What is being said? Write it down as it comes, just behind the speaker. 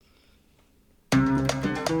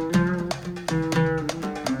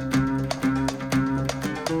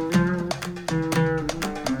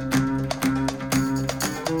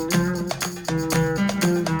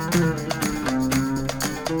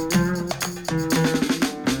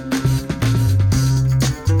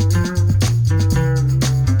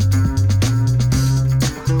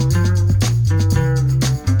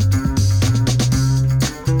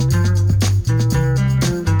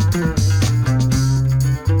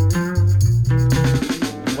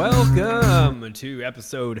Welcome to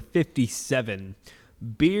episode 57,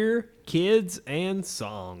 Beer, Kids, and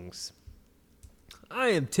Songs. I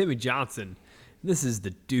am Timmy Johnson. This is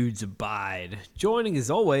the Dudes Abide. Joining as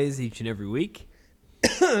always each and every week,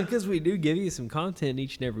 because we do give you some content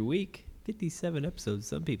each and every week. 57 episodes.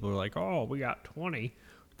 Some people are like, oh, we got 20,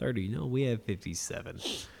 30. No, we have 57.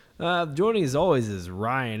 Joining as always is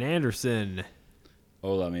Ryan Anderson.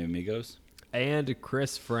 Hola, mi amigos. And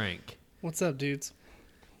Chris Frank. What's up, dudes?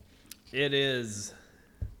 It is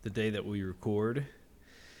the day that we record.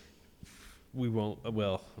 We won't,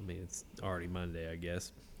 well, I mean, it's already Monday, I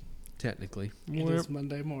guess, technically. It is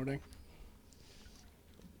Monday morning.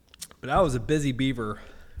 But I was a busy beaver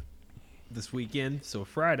this weekend, so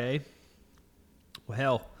Friday, well,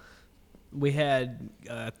 hell, we had,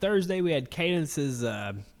 Thursday, we had Cadence's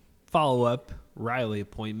follow-up Riley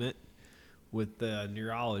appointment with the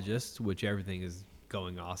neurologist, which everything is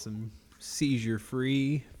going awesome.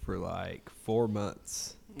 Seizure-free for like 4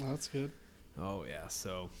 months. Oh, that's good. Oh, yeah.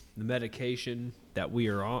 So the medication that we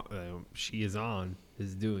are on, she is on,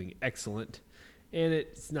 is doing excellent. And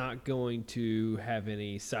it's not going to have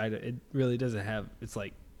any it really doesn't have, it's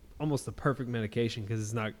like almost the perfect medication because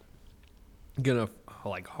it's not going to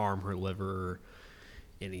like harm her liver or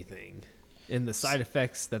anything. And the side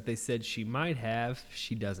effects that they said she might have,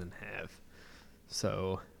 she doesn't have.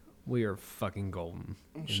 So we are fucking golden.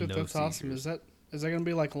 Oh, shit, that's awesome. Is that going to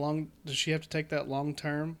be like long? Does she have to take that long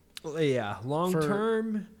term? Yeah, long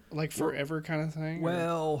term, like forever kind of thing.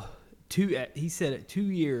 Well, he said at 2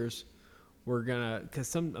 years, we're gonna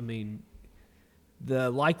the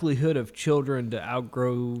likelihood of children to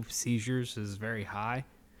outgrow seizures is very high.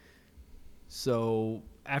 So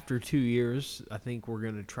after 2 years, I think we're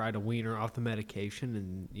gonna try to wean her off the medication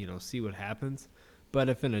and see what happens. But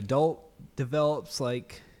if an adult develops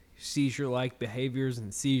like seizure-like behaviors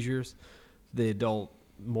and seizures, the adult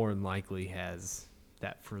more than likely has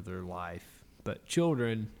that for their life. But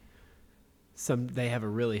children, they have a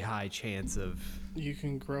really high chance of you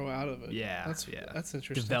can grow out of it. Yeah, that's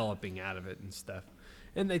interesting. Developing out of it and stuff.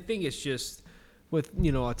 And they think it's just with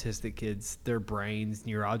autistic kids, their brains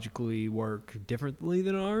neurologically work differently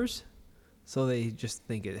than ours. So they just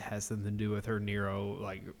think it has something to do with her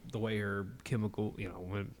like the way her chemical,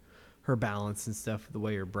 when her balance and stuff, the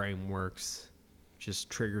way her brain works, just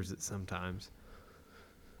triggers it sometimes.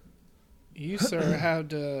 You, sir,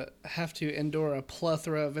 have to endure a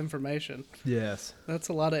plethora of information. Yes. That's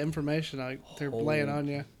a lot of information they're laying on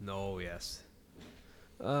you. No, yes.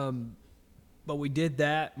 But we did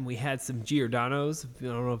that, and we had some Giordano's. I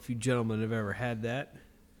don't know if you gentlemen have ever had that.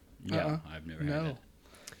 Yeah, I've never had it.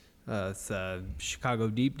 It's a Chicago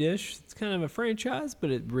deep dish. It's kind of a franchise, but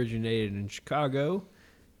it originated in Chicago.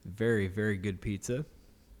 Very, very good pizza.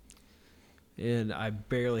 And I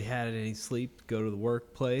barely had any sleep. Go to the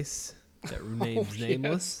workplace. That name's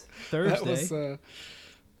nameless. Thursday. That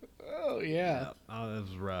was, yeah. Oh, that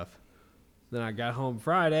was rough. Then I got home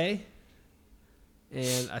Friday,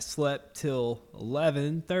 and I slept till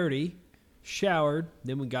 11:30, showered.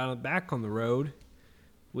 Then we got back on the road.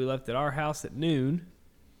 We left at our house at noon,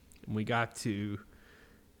 and we got to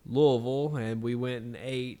Louisville, and we went and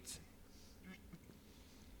ate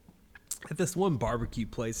at this one barbecue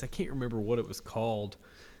place. I can't remember what it was called,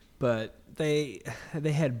 but they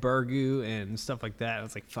had burgoo and stuff like that. I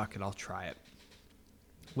was like, fuck it, I'll try it.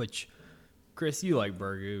 Which, Chris, you like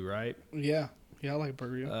burgoo, right? Yeah, I like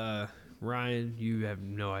burgoo. Ryan, you have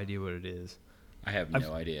no idea what it is. I have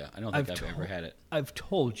no idea. I don't think I've ever had it. I've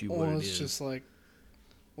told you what it is. It's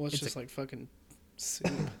just like fucking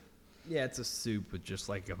soup. Yeah, it's a soup with just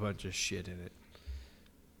like a bunch of shit in it.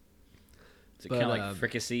 Is it kind of like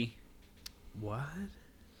fricassee? What?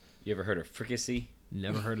 You ever heard of fricassee?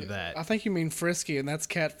 Never heard of that. I think you mean frisky, and that's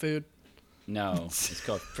cat food. No, it's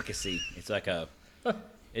called fricassee. It's like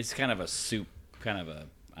it's kind of a soup,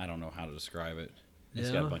 I don't know how to describe it.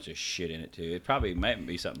 It's got a bunch of shit in it, too. It probably might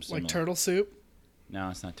be something similar. Like turtle soup? No,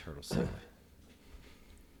 it's not turtle soup.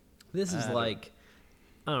 This is like,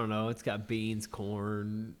 I don't know, it's got beans,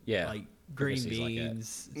 corn, like green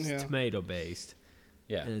beans. Like it's tomato-based.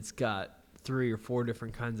 Yeah. And it's got 3 or 4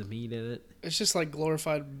 different kinds of meat in it. It's just like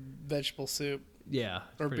glorified vegetable soup. Yeah.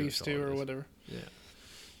 Or beef stew or whatever. Yeah.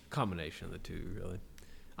 Combination of the two, really.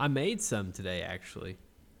 I made some today, actually.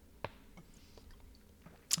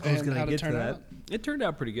 I was going to get to that. Out? It turned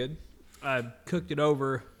out pretty good. I cooked it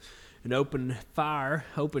over an open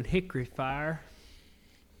hickory fire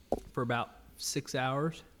for about 6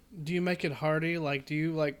 hours. Do you make it hearty? Like, do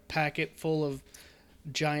you pack it full of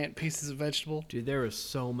giant pieces of vegetable? Dude, there was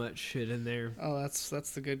so much shit in there. Oh, that's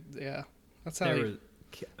the good. Yeah, that's how you do it.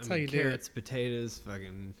 Carrots, potatoes,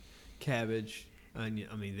 fucking cabbage, onion.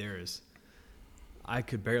 I mean, there is I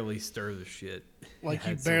could barely stir the shit. Like It you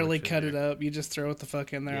had so barely much in cut it there. up. You just throw it the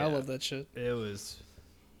fuck in there. I Yeah. love that shit. It was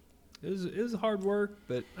hard work,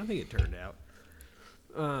 but I think it turned out.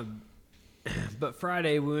 But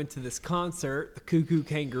Friday we went to this concert, the Cuckoo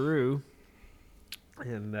Kangaroo,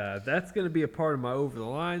 and that's going to be a part of my over the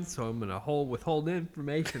line. So I'm going to withhold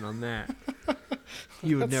information on that.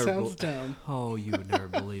 You would That never. sounds dumb. Oh, you would never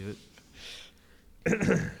believe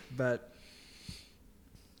it. But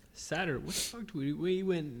Saturday, what the fuck did we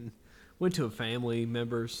went to a family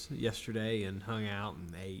members yesterday and hung out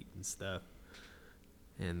and ate and stuff.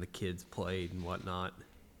 And the kids played and whatnot.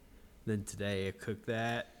 Then today I cooked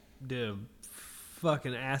that, did a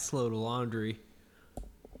fucking assload of laundry,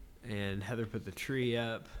 and Heather put the tree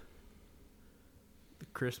up, the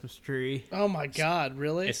Christmas tree. Oh my god,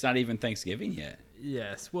 really? It's not even Thanksgiving yet.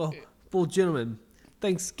 Yes, well, gentlemen,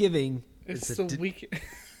 Thanksgiving. It's is the a di- week.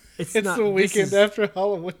 It's It's not the this weekend is- after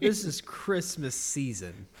Halloween. This is Christmas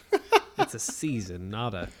season. It's a season,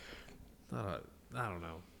 not a. I don't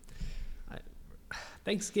know.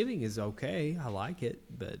 Thanksgiving is okay. I like it,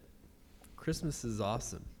 but Christmas is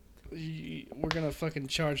awesome. We're gonna fucking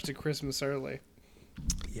charge to Christmas early.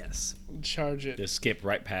 Yes. Charge it. Just skip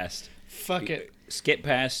right past. Fuck it. Skip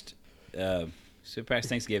past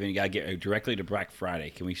Thanksgiving. You gotta get directly to Black Friday.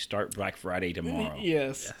 Can we start Black Friday tomorrow?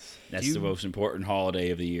 Yes. That's Do the you- most important holiday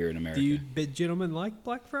of the year in America. Do you gentlemen like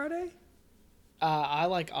Black Friday? I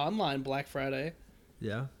like online Black Friday.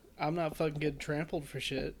 Yeah. I'm not fucking getting trampled for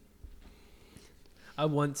shit. I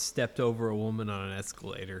once stepped over a woman on an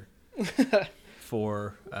escalator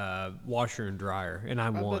for washer and dryer, and I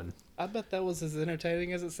won. I bet that was as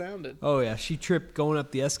entertaining as it sounded. Oh yeah, she tripped going up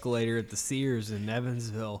the escalator at the Sears in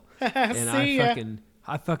Evansville, and See ya.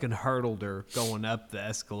 I fucking hurdled her going up the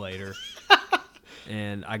escalator,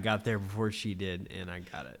 and I got there before she did, and I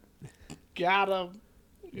got it. Got him.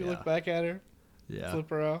 You Yeah. look back at her, Yeah, flip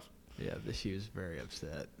her off. yeah, but she was very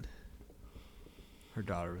upset. Her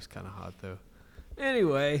daughter was kind of hot though.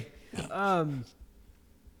 Anyway,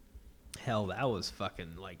 hell, that was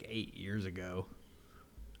fucking like 8 years ago.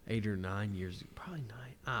 8 or 9 years, probably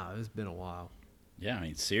 9. It's been a while. Yeah, I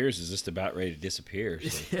mean Sears is just about ready to disappear.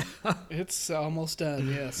 So It's almost done.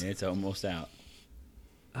 Yes. it's almost out.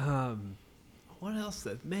 What else?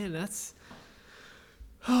 That's.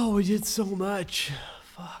 Oh, we did so much.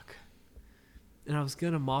 Fuck. And I was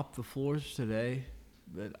gonna mop the floors today,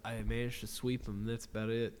 but I managed to sweep them. That's about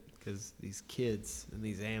it. Because these kids and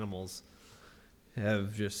these animals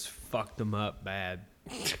have just fucked them up bad.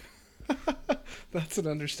 That's an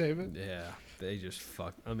understatement. Yeah, they just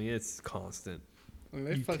fuck. I mean, it's constant. I mean,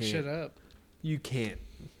 they You fuck can't- shit up. You can't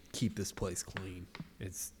keep this place clean.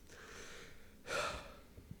 It's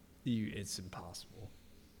impossible.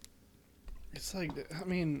 It's like, I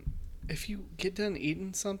mean, if you get done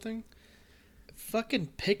eating something, fucking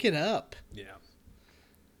pick it up. Yeah.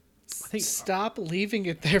 I think Stop leaving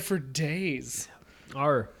it there for days.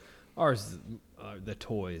 ours, the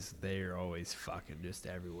toys, they're always fucking just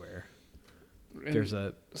everywhere. And There's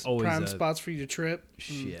always prime a, spots for you to trip and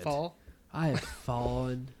Shit. fall. I have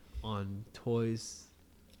fallen on toys.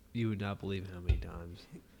 You would not believe how many times.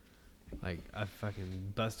 Like I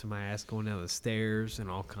fucking busted my ass going down the stairs and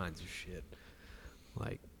all kinds of shit.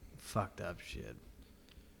 Like fucked up shit.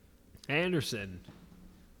 Anderson,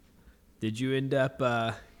 did you end up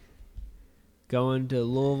going to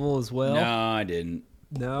Louisville as well? No, I didn't.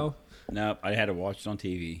 No? Nope, I had to watch it on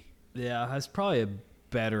TV. Yeah, that's probably a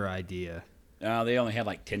better idea. They only had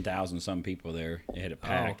like 10,000 some people there. They had a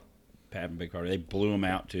packed big party. They blew them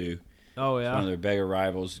out too. Oh One of yeah. their bigger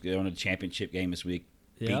rivals going to the championship game this week.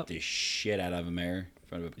 Yep. Beat the shit out of them there in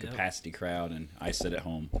front of a Yep. capacity crowd, and I sit at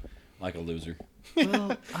home like a loser.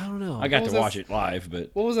 Well, I don't know. I got What to was watch that? it live,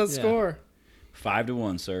 but What was that Yeah. score?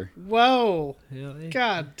 5-1, sir. Whoa. Yeah,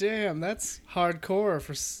 God damn, that's hardcore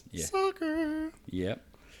for Yeah. soccer. Yep.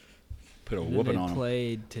 Put a And then whooping they on them.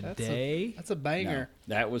 played That's today. That's a No, banger.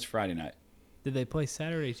 that was Friday night. Did they play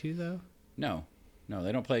Saturday too, though? No,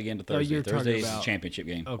 they don't play again till Oh, Thursday. you're talking Thursday is the about- championship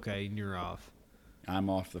game. Okay, and you're off. I'm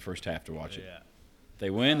off the first half to watch it. Yeah. If they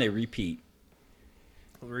win, they repeat.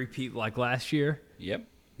 Repeat like last year. Yep.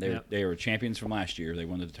 Yep. They were champions from last year. They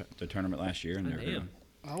won the tournament last year, and they're Damn.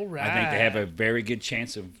 All right. I think they have a very good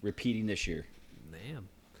chance of repeating this year. Damn.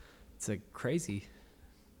 It's like crazy.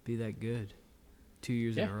 Be that good. 2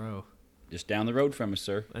 years in Yeah. a row. Just down the road from us,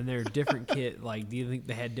 sir. And they're different kid. Like, do you think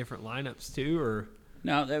they had different lineups too, or?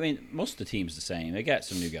 No, I mean most of the team's the same. They got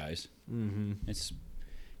some new guys. Mm-hmm.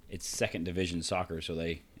 It's second division soccer, so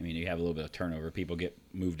you have a little bit of turnover. People get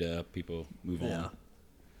moved up, people move Yeah. on.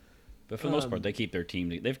 But for the most part, they keep their team.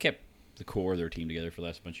 They've kept the core of their team together for the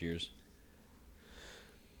last bunch of years.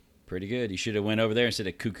 pretty good. You should have went over there instead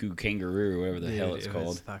of Cuckoo Kangaroo, or whatever the hell it's it called.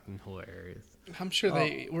 was fucking hilarious. I'm sure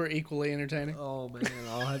they were equally entertaining. Oh man,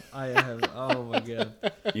 I have. Oh my god.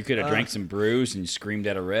 You could have drank some brews and screamed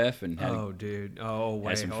at a ref and had, Oh dude. Oh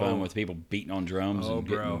wait. had some fun with people beating on drums Oh, and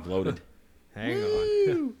bro. getting bloated. Hang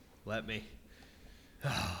on. Let me.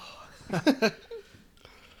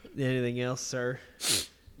 Anything else, sir?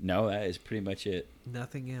 No, that is pretty much it.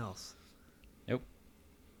 Nothing else. Nope.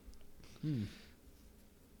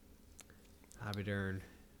 I'll be darned.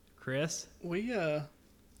 Chris? We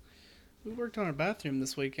worked on our bathroom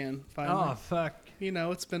this weekend. Finally, Oh fuck. you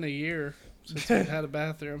know, it's been a year since we've had a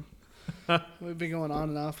bathroom. We've been going on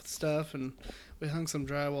and off with stuff, and we hung some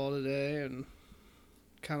drywall today, and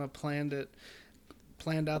kind of planned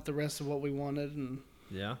out the rest of what we wanted, and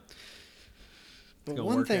Yeah. but gonna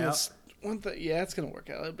one work thing out? that's yeah, it's gonna work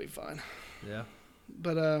out. It'll be fine. Yeah.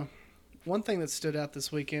 But one thing that stood out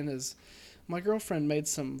this weekend is my girlfriend made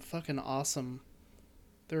some fucking awesome.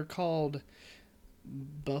 They're called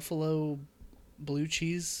buffalo blue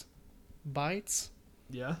cheese bites,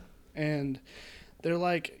 Yeah. and they're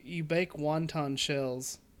like you bake wonton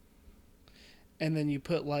shells, and then you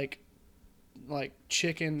put like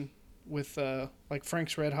chicken with like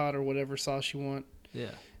Frank's Red Hot or whatever sauce you want,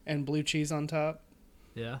 Yeah. and blue cheese on top,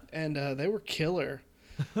 Yeah. and they were killer.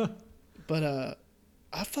 But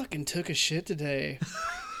I fucking took a shit today,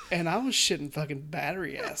 and I was shitting fucking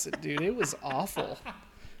battery acid, dude. It was awful.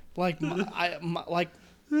 Like my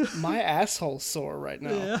asshole's sore right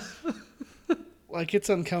now. Yeah. Like it's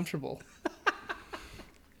uncomfortable.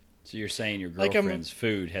 So you're saying your Like I'm- girlfriend's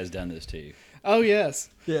food has done this to you? Oh yes,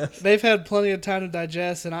 Yes. they've had plenty of time to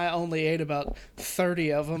digest, and I only ate about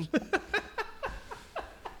 30 of them.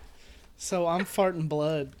 So I'm farting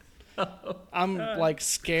blood. I'm like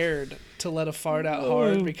scared to let a fart out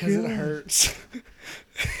hard because it hurts.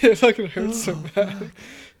 It fucking hurts so bad.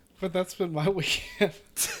 But that's been my weekend.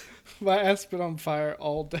 My ass been on fire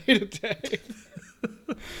all day today.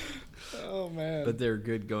 Oh man. But they're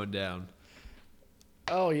good going down.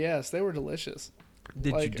 Oh yes, they were delicious.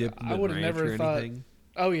 Did you Like, dip them I in would've ranch never or thought- anything?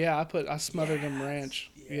 Oh yeah, I smothered them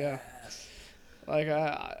ranch. Yeah. Like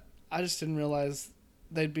I just didn't realize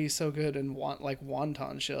they'd be so good in like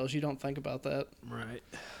wonton shells. You don't think about that. Right.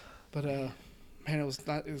 But man, it was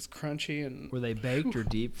crunchy, and Were they baked or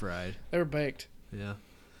deep fried? they were baked. Yeah.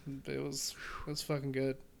 It was fucking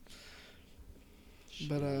good.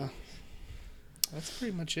 But that's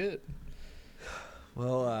pretty much it.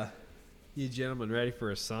 Well, you gentlemen ready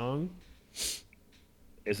for a song?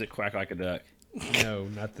 Is it Quack Like a Duck? No,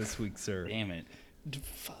 not this week, sir. Damn it.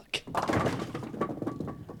 Fuck.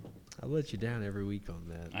 I let you down every week on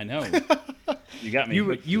that. I know. You got me. You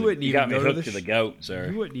hooked you to wouldn't the, you even got me go to hooked the to the sh- goat, sir.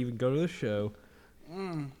 You wouldn't even go to the show.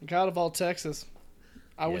 God of all Texas.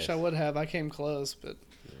 I wish Yes. I would have. I came close, but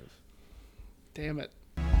damn it.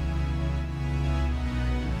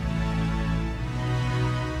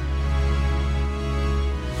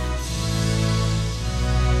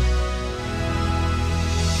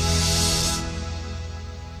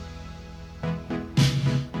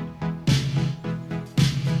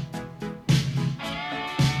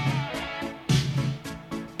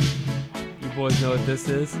 You boys know what this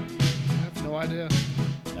is? I have no idea.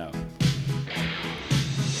 No.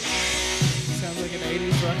 Sounds like an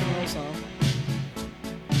 80s rock and roll song.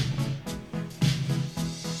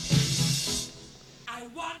 I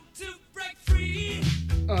want to break free.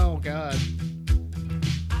 Oh God.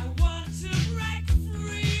 I want to break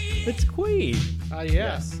free. It's Queen.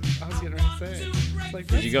 Yes. I was getting ready to say it. It's like,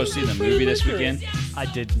 Did you go see the movie this weekend? I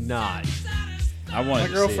did not. I wanted My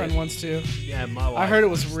to girlfriend see it. wants to. Yeah, my wife. I heard it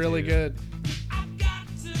was wants really to. good. I've got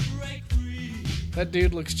to break free. That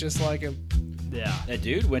dude looks just like him. Yeah. That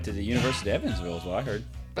dude went to the University of Evansville, is what I heard.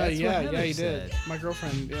 That's what yeah, Heather he did. said. My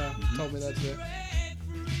girlfriend, told me that today.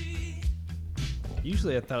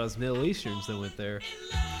 Usually I thought it was Middle Easterns that went there.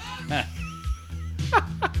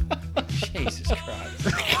 Jesus Christ.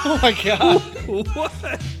 Oh my God. What?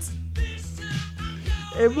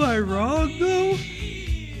 Am I wrong though?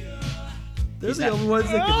 They're He's the not- only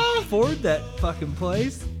ones that can afford that fucking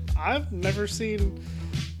place. I've never seen.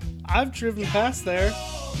 I've driven past there,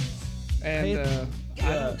 and I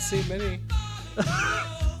haven't seen many.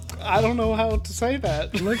 I don't know how to say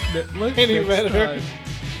that. Look Any next better. time.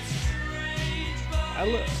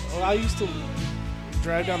 I used to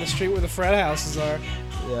drive down the street where the frat houses are,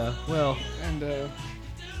 Yeah. Well, and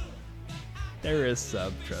there is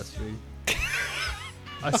some. Trust me.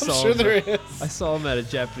 I'm sure there is. I saw him at a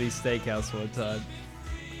Japanese steakhouse one time.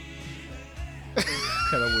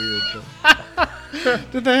 Kind of weird.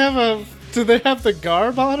 But Did they have a Do they have the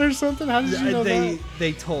garb on or something? How did you know that?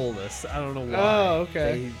 They told us. I don't know why. Oh,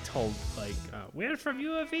 okay. They told like we're from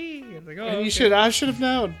UFE. It's like, oh, And okay. you should. I should have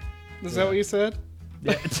known. Is that what you said?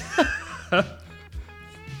 Yeah.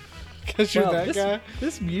 Because you're Well, that guy.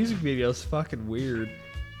 This music video is fucking weird.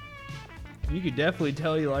 You could definitely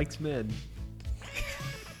tell he likes men.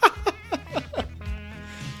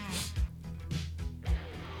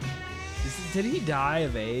 Did he die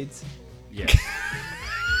of AIDS? Yes.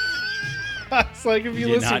 It's like if you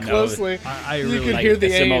did listen not know closely, I you really can Like, hear the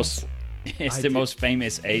it's AIDS. the most. It's I the did- most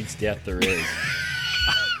famous AIDS death there is.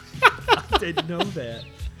 didn't know that.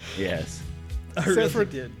 Yes. I Except really for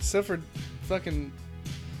did. except for fucking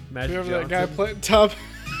Magic whoever Johnson. that guy played Tom.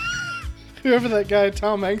 Whoever that guy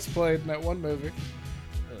Tom Hanks played in that one movie.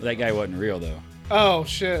 That guy wasn't real though. Oh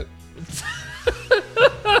shit.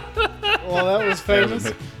 Well, that was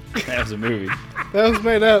famous. That was a movie. That was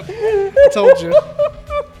made up. I told you.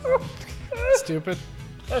 Stupid.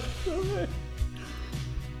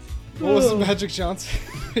 What was Magic Johnson?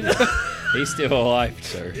 He's still alive,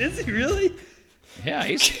 sir. Is he really? Yeah,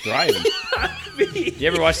 he's thriving. You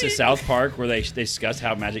ever watch the South Park where they discuss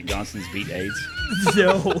how Magic Johnson's beat AIDS?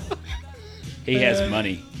 No. He has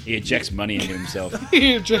money. He injects money into himself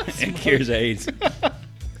He just. and cures AIDS.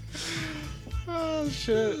 Oh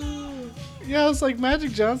shit. Yeah, I was like,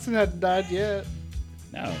 Magic Johnson hadn't died yet.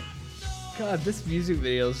 No. God, this music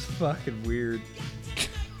video is fucking weird.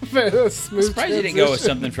 Man, that's smooth. Surprised you didn't go with transition.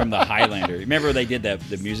 something from the Highlander. Remember they did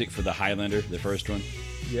the music for the Highlander, the first one?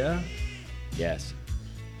 Yeah. Yes.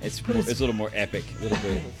 It's a little more epic, a little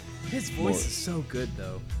bit. His voice More. is so good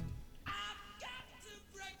though.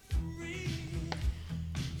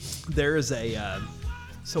 There is a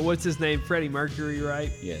so what's his name? Freddie Mercury,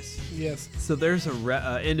 right? Yes. Yes. So there's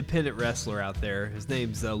a independent wrestler out there. His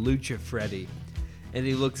name's Lucha Freddy, and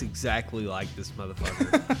he looks exactly like this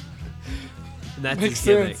motherfucker. And that's Makes his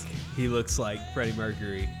gimmick. sense. He looks like Freddie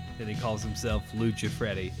Mercury, and he calls himself Lucha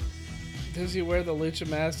Freddy. Does he wear the lucha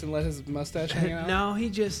mask and let his mustache hang out? No, he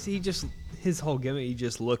just his whole gimmick. He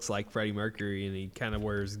just looks like Freddie Mercury, and he kind of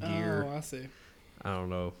wears gear. Oh, I see. I don't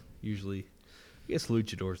know. Usually, I guess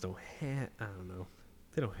luchadors don't have. I don't know.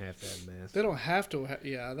 They don't have to have masks. They don't have to.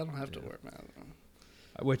 Yeah, they don't have to wear masks.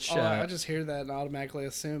 Which I just hear that and automatically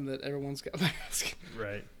assume that everyone's got masks.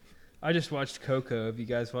 right. I just watched Coco. Have you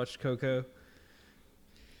guys watched Coco?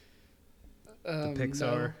 The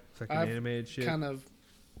Pixar fucking I've animated shit. kind of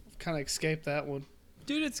escaped that one.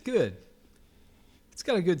 Dude, it's good. It's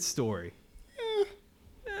got a good story.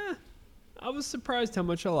 I was surprised how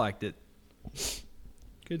much I liked it.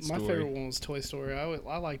 Good My story. favorite one was Toy Story.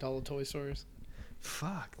 I liked all the Toy Stories.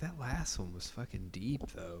 Fuck, that last one was fucking deep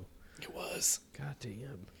though. It was. God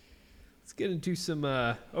damn. Let's get into some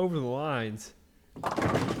over the lines.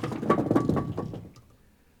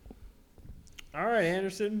 All right,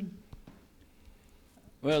 Anderson.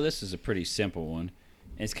 Well, this is a pretty simple one.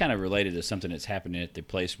 It's kind of related to something that's happening at the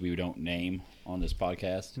place we don't name on this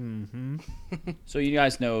podcast. Mm-hmm. So you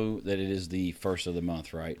guys know that it is the first of the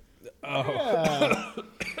month, right? Yeah.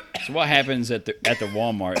 So what happens at the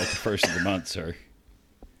Walmart at the first of the month, sir?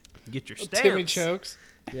 Get your stamps. Timmy chokes.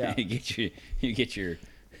 Yeah. you get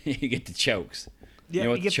the chokes. Yeah, You know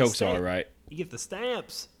what you the get chokes stamp. are, right? You get the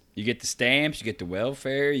stamps. You get the stamps, you get the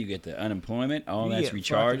welfare, you get the unemployment, all You that's get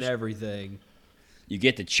recharged. fucking everything. You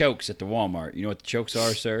get the chokes at the Walmart. You know what the chokes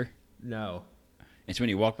are, sir? No. It's when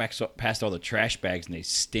you walk back past all the trash bags and they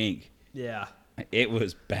stink. Yeah. It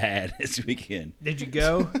was bad this weekend. Did you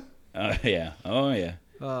go? Oh yeah. Oh yeah.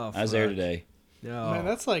 Oh, I was there fuck. today. No. Man,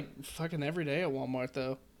 that's like fucking every day at Walmart,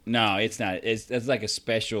 though. No, it's not. It's like a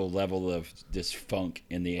special level of this funk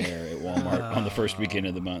in the air at Walmart on the first weekend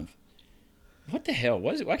of the month. What the hell?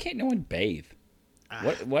 Why can't no one bathe?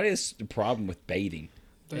 What is the problem with bathing?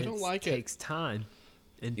 They don't like it. takes time.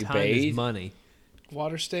 And You time bathe? is money.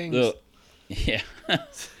 Water stings. Look, yeah.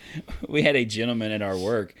 We had a gentleman at our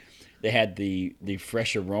work. They had the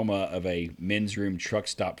fresh aroma of a men's room truck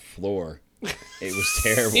stop floor. It was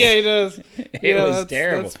terrible. Yeah, he does. It was that's,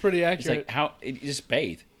 terrible. That's pretty It's accurate. like you just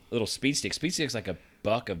bathe. A little speed stick. Speed stick's like a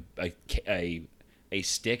buck of a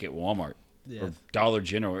stick at Walmart Yeah. or Dollar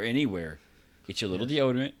General or anywhere. Get you a little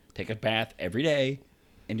deodorant. Take a bath every day,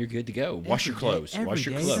 and you're good to go. Wash your clothes. Wash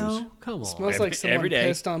your clothes. Come on. Smells every- like someone every day.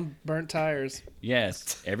 pissed on burnt tires.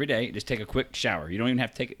 Yes, every day. Just take a quick shower. You don't even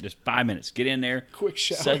have to take it. Just 5 minutes. Get in there. Quick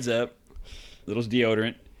shower. Suds up. Little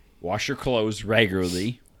deodorant. Wash your clothes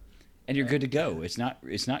regularly, and you're good to go. It's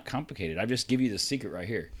not complicated. I just give you the secret right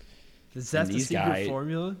here. Is that the these secret guys-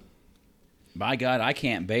 formula? By God, I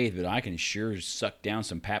can't bathe, but I can sure suck down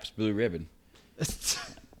some Pabst Blue Ribbon.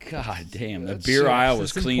 God damn, the That's beer shit. aisle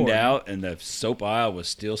was That's cleaned important. out, and the soap aisle was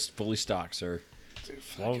still fully stocked, sir.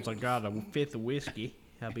 As long as I got a fifth of whiskey,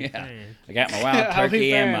 I'll be Yeah, fine. I got my wild I'll be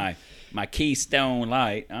turkey and fine. my Keystone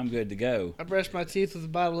Light. I'm good to go. I brushed my teeth with a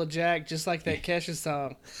bottle of Jack, just like that Kesha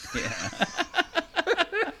song.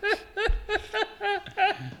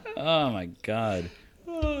 Oh my God.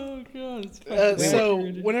 Oh god, it's So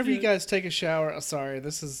whenever you guys take a shower, sorry,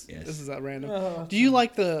 this is at random. Do you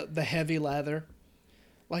like the heavy lather?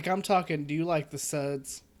 Like I'm talking, do you like the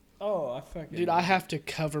suds? Oh, I fucking Dude, I have to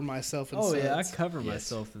cover myself in Oh suds. yeah, I cover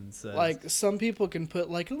myself in suds. Like some people can put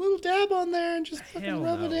like a little dab on there and just fucking Hell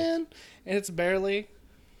rub it no. in, and it's barely.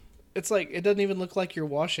 It's like it doesn't even look like you're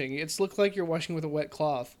washing. It's look like you're washing with a wet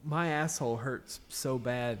cloth. my asshole hurts so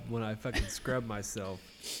bad when I fucking scrub myself.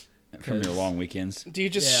 From your long weekends. Do you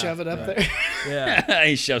just Yeah, shove it up right. there? Yeah.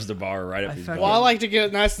 He shoves the bar right up I his fucking- butt. Well, I like to get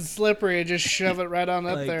it nice and slippery and just shove it right on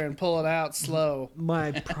up Like- there and pull it out slow.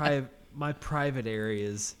 my private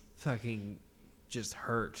areas fucking just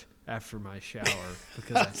hurt after my shower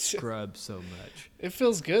because I scrub so much. It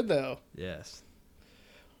feels good though. Yes.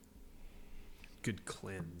 Good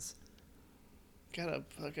cleanse. Gotta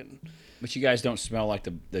fucking. But you guys don't smell like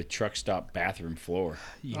the truck stop bathroom floor.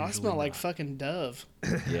 Oh, I smell like fucking Dove.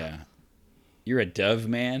 Yeah. You're a Dove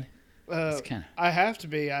man? Uh, kinda- I have to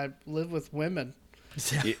be. I live with women.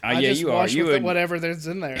 Yeah, I just you are. wash You with would, whatever there's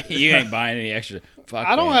in there. you ain't buying any extra. Fuck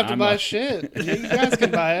I don't man, have to I'm buy a- shit. You guys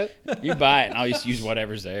can buy it. You buy it, and I'll just use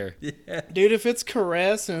whatever's there. Dude, if it's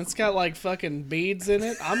Caress and it's got like fucking beads in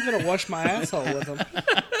it, I'm gonna wash my asshole with them.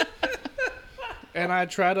 And I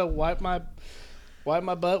try to wipe my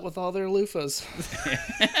butt with all their loofahs.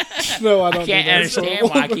 No, I don't. Can't do that. understand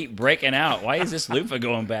why I keep breaking out. Why is this loofah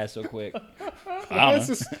going bad so quick? Why I is,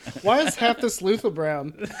 don't know. why is half this loofah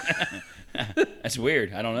brown? That's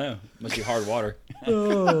weird. I don't know. Must be hard water.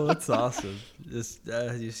 Oh, that's awesome.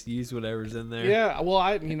 Just use whatever's in there. Yeah, well,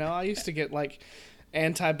 I used to get like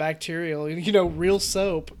antibacterial, real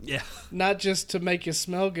soap, Yeah. not just to make you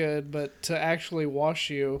smell good, but to actually wash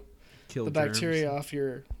you Kill the germs. bacteria off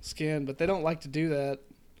your skin. But they don't like to do that.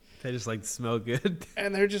 They just like to smell good.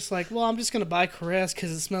 And they're just like, well, I'm just going to buy Caress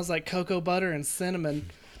because it smells like cocoa butter and cinnamon.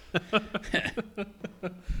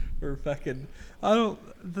 Or fucking, I don't.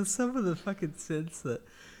 Some of the fucking scents that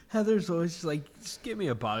Heather's always just like, just give me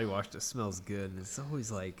a body wash that smells good, and it's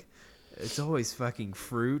always fucking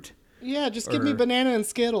fruit. Yeah, just give me Or- banana and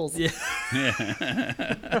Skittles. Yeah.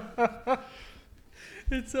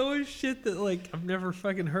 It's always shit that like I've never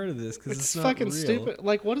fucking heard of this because It's not fucking real. stupid.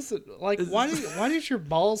 Like, what is it? Like, why does your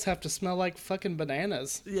balls have to smell like fucking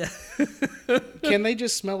bananas? Yeah. Can they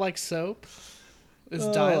just smell like soap? Is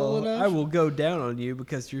dial enough? I will go down on you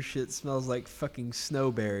because your shit smells like fucking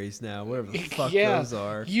snowberries now, whatever the fuck yeah, those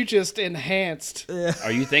are. you just enhanced.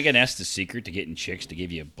 Are you thinking that's the secret to getting chicks to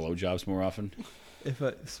give you blowjobs more often? If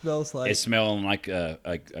it smells like It's smelling like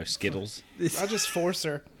Skittles. I just force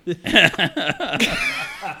her.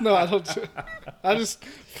 No, I don't. I just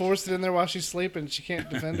force it in there while she's sleeping. She can't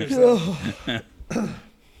defend herself.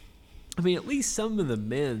 I mean, at least some of the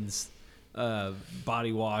men's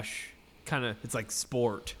body wash kind of, it's like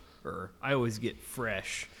sport, or I always get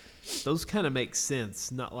fresh. Those kind of make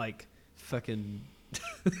sense, not like fucking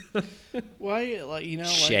Why, like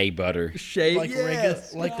Shea butter. shade. like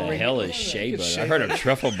Yes. like The regu- hell is shea butter? shea I heard of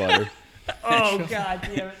truffle butter. Oh god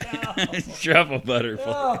damn it! No. Truffle butter.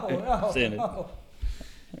 Oh, Send it. no.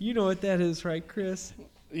 You know what that is, right, Chris?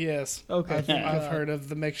 Yes. Okay. I've heard of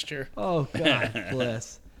the mixture. Oh god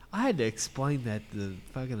bless. I had to explain that to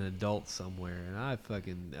fucking adults somewhere,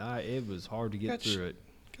 and it was hard to get Got sh- through it.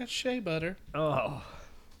 Got shea butter. Oh,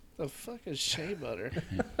 The fuck is shea butter?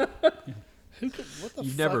 Who could? What the?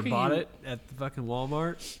 you've fuck never are bought you- it at the fucking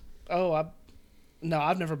Walmart? Oh, no,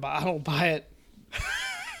 I've never bought. I don't buy it.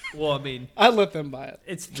 Well, I mean, I let them buy it.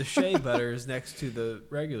 it's the shea butter is next to the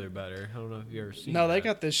regular butter. I don't know if you ever seen. No, they that.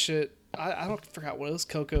 got this shit. I don't forgot what it was.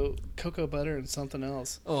 Cocoa butter and something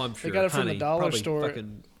else. Oh, I'm sure. got it from the honey, dollar probably store.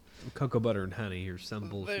 Fucking cocoa butter and honey or some They-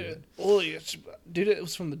 bullshit. oh, dude, it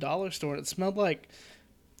was from the dollar store. And it smelled like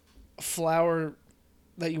flour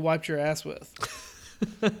that you wiped your ass with.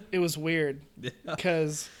 It was weird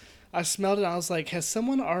because I smelled it and I was like, has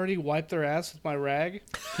someone already wiped their ass with my rag?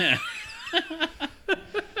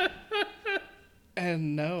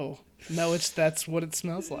 And no, that's what it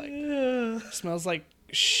smells like. It smells like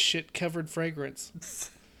shit covered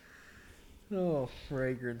fragrance. Oh,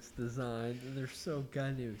 fragrance design. And they're so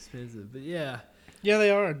goddamn expensive. But yeah. Yeah,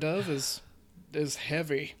 they are. Dove is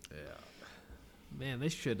heavy. Man, they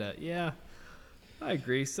should. Yeah. I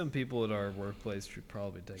agree. Some people at our workplace should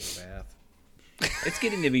probably take a bath. It's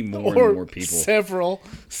getting to be more Or and more people. Several.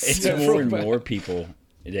 It's several more and ba- more people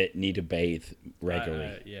that need to bathe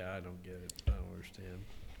regularly. I don't get it. I don't understand.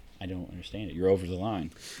 I don't understand it. You're over the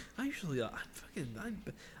line. I usually,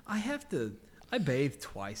 I have to. I bathe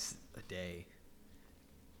twice a day.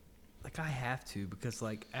 Like I have to because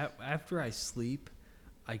like after I sleep,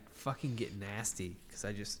 I fucking get nasty because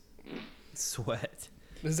I just sweat.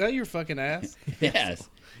 Is that your fucking ass? Yes.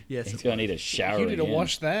 Yes, He's going to need a shower You need to again.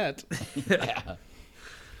 wash that. Yeah.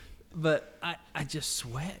 but I just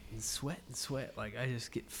sweat and sweat and sweat. Like I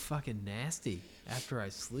just get fucking nasty after I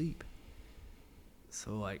sleep.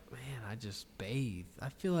 So like, man, I just bathe. I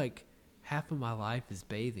feel like half of my life is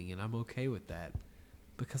bathing, and I'm okay with that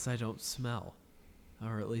because I don't smell,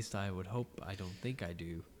 or at least I would hope. I don't think I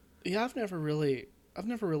do. Yeah, I've never really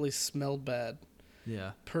smelled bad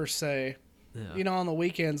Yeah. per se. Yeah. You know, on the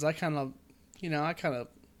weekends, I kind of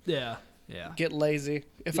Yeah. Yeah. get lazy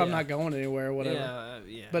if I'm Yeah. not going anywhere or whatever.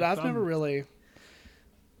 Yeah. But If I've never I'm really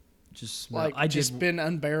just smell. like I just did. been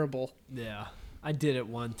unbearable. Yeah. I did it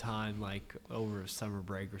one time, like over a summer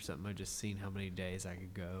break or something. I just seen how many days I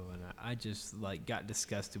could go, and I just like got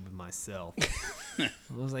disgusted with myself. I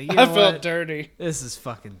was like, you know I felt what? dirty. This is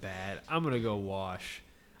fucking bad. I'm gonna go wash.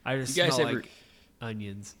 I just You guys smell ever- like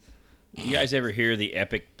onions. You guys ever hear the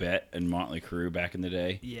epic bet in Motley Crue back in the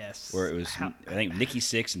day? Yes. Where it was, I think, Nikki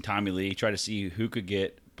Sixx and Tommy Lee tried to see who could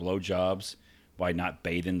get blowjobs by not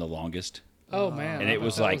bathing the longest. Oh man. And I it bet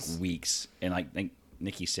was that like weeks. And like, I think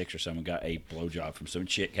Nikki Sixx or someone got a blowjob from some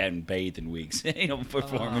chick who hadn't bathed in weeks.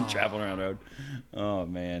 Performing, traveling around the road. Oh,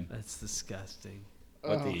 man. That's disgusting.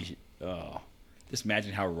 Just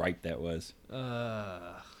imagine how ripe that was.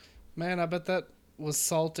 man, I bet that was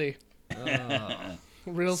salty.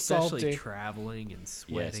 Real Especially salty. traveling and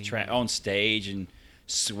sweating. Yes, on stage and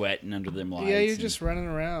sweating under them lights. Yeah, you're and just running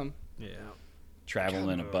around. Yeah. traveling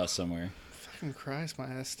in a bus somewhere. Fucking Christ, my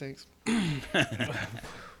ass stinks.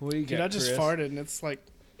 What do you Dude, got, I just Chris? farted and it's like,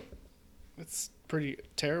 it's pretty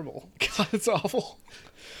terrible. God, it's awful.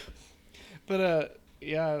 But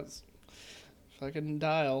yeah, it's fucking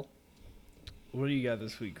dial. What do you got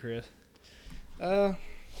this week, Chris?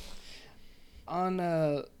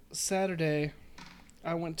 On Saturday,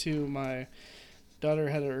 I went to my daughter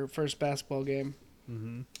had her first basketball game,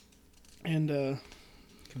 and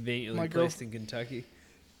Conveniently My placed in Kentucky.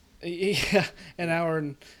 yeah, an hour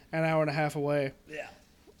and a half away. Yeah.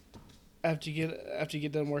 After you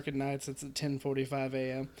get done working nights, it's at 10:45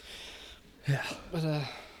 a.m. Yeah. But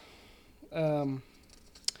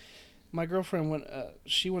my girlfriend went.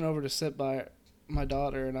 She went over to sit by my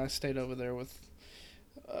daughter, and I stayed over there with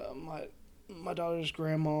my daughter's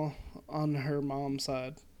grandma on her mom's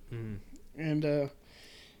side. And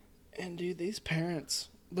dude, these parents.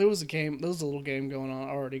 There was a little game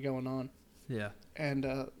already going on, Yeah.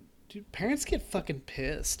 and dude, parents get fucking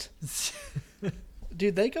pissed.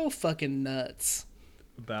 Dude, they go fucking nuts.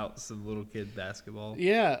 About some little kid basketball.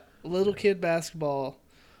 Yeah, little kid basketball.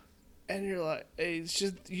 And you're like,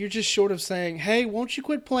 you're just short of saying, hey, won't you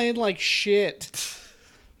quit playing like shit?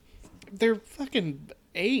 They're fucking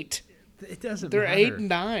 8. It doesn't They're matter. 8 and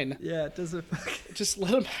 9. Yeah, it doesn't fucking... Just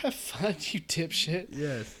let them have fun, you dipshit.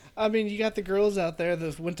 Yes. I mean, you got the girls out there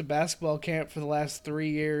that went to basketball camp for the last 3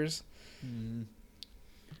 years.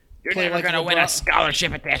 You're Play never like going to win a LeBron.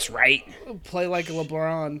 scholarship at this rate. Play like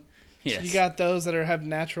LeBron. Yes. You got those that have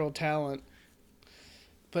natural talent.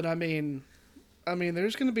 But I mean,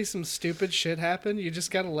 there's going to be some stupid shit happen. You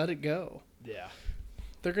just got to let it go. Yeah.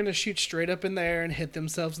 They're going to shoot straight up in the air and hit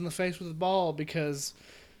themselves in the face with the ball because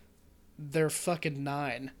they're fucking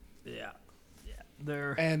 9. Yeah. Yeah.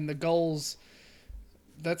 They're... And the goals,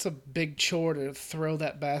 that's a big chore to throw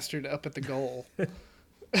that bastard up at the goal.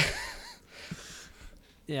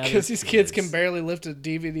 Yeah, Because these kids can is. barely lift a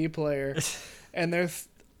DVD player and they're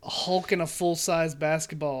hulking a full-size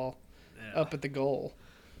basketball up at the goal.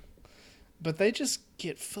 But they just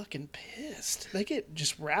get fucking pissed. They get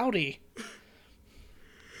just rowdy.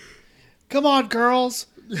 Come on, girls.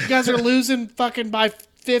 You guys are losing fucking by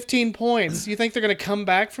 15 points. You think they're going to come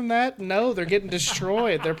back from that? No, they're getting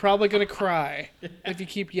destroyed. They're probably going to cry if you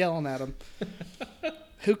keep yelling at them.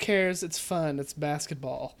 Who cares? It's fun. It's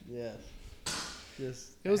basketball. Yes. Just...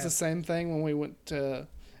 It was the same thing when we went to...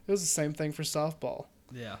 It was the same thing for softball.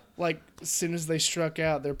 Yeah. Like, as soon as they struck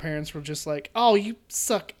out, their parents were just like, oh, you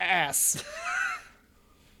suck ass.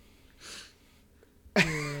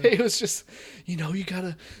 It was just, you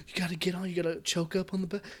gotta get on, you gotta choke up on the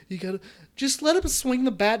bat, you gotta just let them swing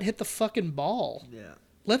the bat and hit the fucking ball. Yeah.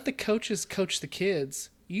 Let the coaches coach the kids.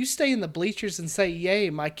 You stay in the bleachers and say, yay,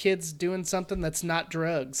 my kid's doing something that's not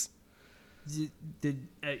drugs. Did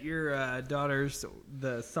at your daughter's is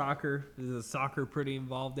the soccer pretty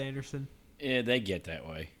involved, Anderson? Yeah, they get that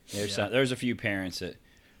way. There's a few parents that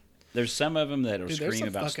There's some of them that will Dude, there's scream some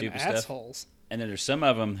about fucking stupid stuff, assholes. and then there's some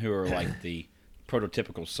of them who are like the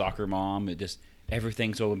prototypical soccer mom. It just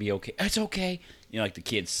everything's going to be okay. It's okay. You know, like the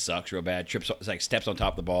kid sucks real bad, trips, it's like steps on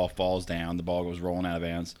top of the ball, falls down, the ball goes rolling out of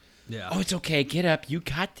bounds. Yeah. Oh, it's okay. Get up. You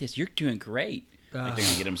got this. You're doing great. Like they're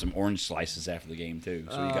gonna get him some orange slices after the game too.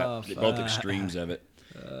 So you got both extremes of it.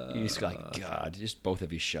 You just like, God, just both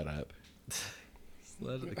of you shut up.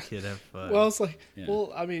 Let the kid have fun. Well, it's like, Yeah.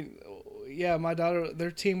 well, I mean, yeah, my daughter,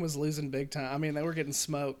 their team was losing big time. I mean, they were getting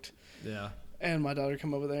smoked. yeah. And my daughter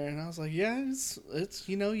come over there, and I was like, yeah, it's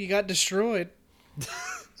you know, you got destroyed.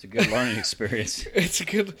 It's a good learning experience. It's a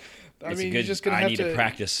good. I It's mean, a you're good. just gonna I have need to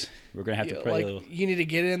practice. We're gonna have to play like a little. you need to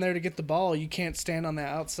get in there to get the ball. You can't stand on the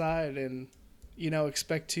outside and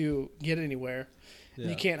expect to get anywhere. Yeah.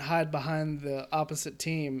 You can't hide behind the opposite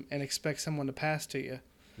team and expect someone to pass to you.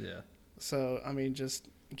 Yeah. So I mean, just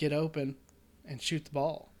get open and shoot the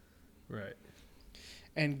ball Right.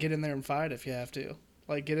 and get in there and fight if you have to.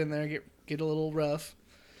 Like get in there, get a little rough,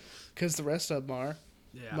 because the rest of them are.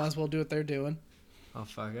 Yeah. Might as well do what they're doing. Oh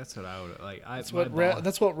fuck, that's what I would like. That's my what ball,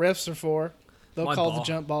 that's what refs are for. They'll My call the ball-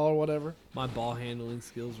 jump ball or whatever. my ball handling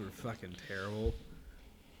skills were fucking terrible,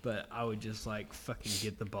 but I would just like fucking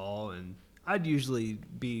get the ball, and I'd usually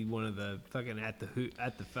be one of the fucking at the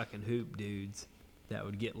fucking hoop dudes that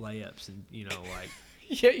would get layups, and like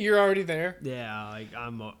Yeah, you're already there. yeah, like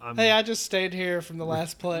I'm Hey, I just stayed here from the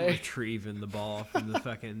last play. retrieving the ball from the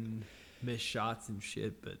fucking missed shots and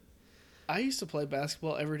shit, but I used to play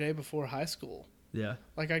basketball every day before high school. yeah,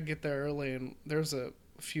 Like I'd get there early, and there's a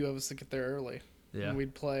few of us that get there early, yeah, and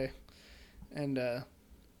we'd play. And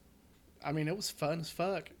I mean, it was fun as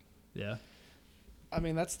fuck. yeah, I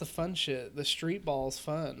mean, that's the fun shit. The street ball's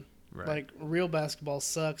fun. right, Like real basketball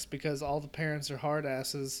sucks because all the parents are hard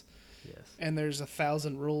asses, yes, and there's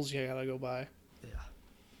 1,000 rules you gotta go by. yeah,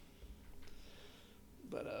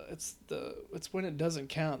 But it's when it doesn't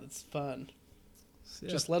count. It's fun. yeah.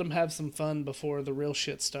 Just let them have some fun before the real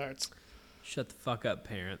shit starts. Shut the fuck up,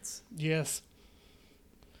 parents. Yes.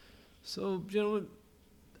 So, gentlemen,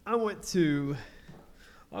 I'll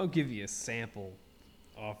give you a sample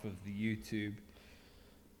off of the YouTube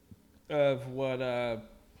of what, the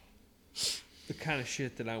kind of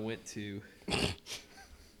shit that I went to.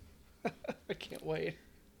 I can't wait.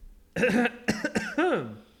 Hang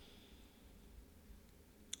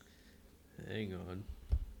on.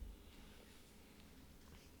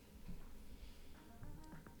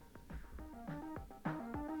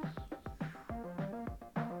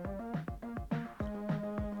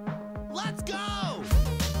 Let's go!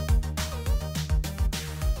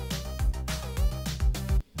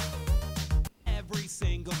 Every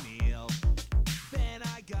single meal. Then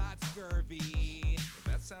I got scurvy.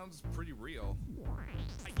 That sounds pretty real.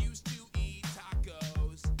 I used to eat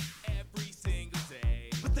tacos every single day.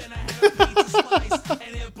 But then I had a pizza slice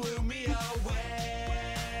and it blew me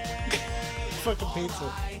away. Fucking pizza. All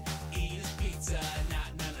I eat is pizza. Nah,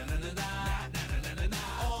 nah, nah, nah, nah, nah, nah, nah, nah.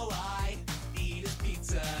 All I eat is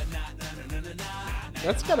pizza. Nah, nah, nah, nah, nah, nah.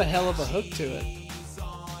 That's got a hell of a hook to it.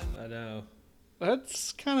 I know.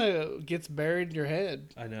 That's kind of gets buried in your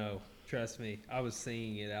head. I know. Trust me. I was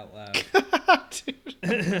singing it out loud.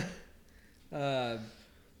 Dude. Hang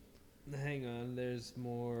on. There's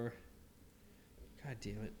more. God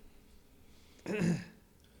damn it.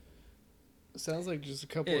 Sounds like just a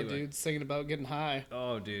couple of Anyway. dudes singing about getting high.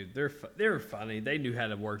 Oh, dude, they were funny. They knew how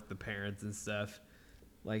to work the parents and stuff.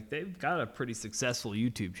 Like they've got a pretty successful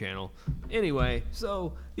YouTube channel. Anyway,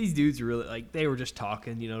 so these dudes are really like they were just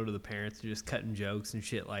talking, to the parents and just cutting jokes and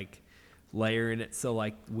shit, like layering it so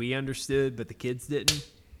like we understood, but the kids didn't.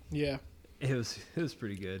 Yeah. It was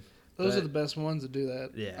pretty good. Those But- are the best ones to do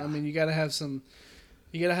that. Yeah. I mean, you gotta have some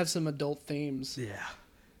adult themes. Yeah.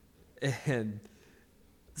 And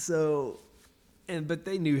so, but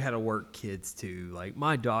they knew how to work kids too. Like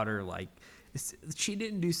my daughter, like she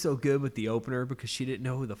didn't do so good with the opener because she didn't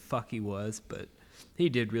know who the fuck he was, but he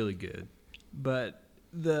did really good. But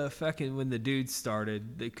when the dudes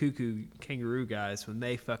started, the Cuckoo Kangaroo guys, when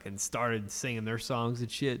they fucking started singing their songs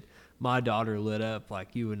and shit, my daughter lit up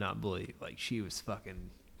like you would not believe. Like she was fucking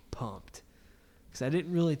pumped. Because I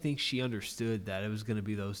didn't really think she understood that it was going to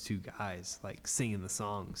be those two guys, like, singing the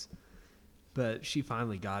songs. But she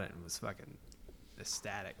finally got it and was fucking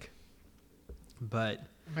ecstatic. But,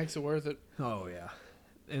 Makes it worth it. oh, yeah.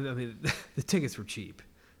 And, I mean, the tickets were cheap.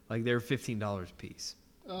 Like, they were $15 a piece.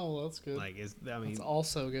 Oh, well, that's good. Like, That's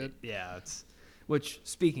also good. yeah, it's... Which,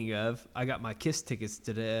 speaking of, I got my KISS tickets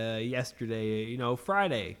yesterday,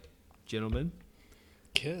 Friday, gentlemen.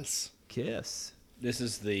 Kiss. KISS. This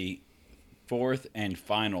is the fourth and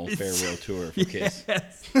final farewell tour for Kiss.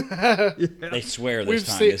 Yes. They swear this We've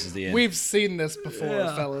time seen this is the end. we've seen this before,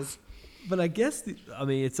 Yeah. fellas. But I guess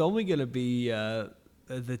it's only gonna be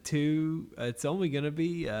the two. It's only gonna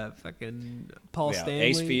be fucking Paul Yeah,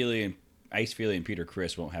 Stanley. Ace Feely and Peter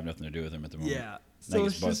Criss won't have nothing to do with him at the moment. Yeah. I think So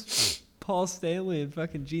it's it's both. just Paul Stanley and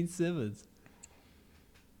fucking Gene Simmons,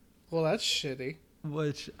 Well, that's shitty.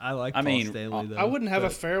 which I like. I Paul mean, Stanley though. I wouldn't have a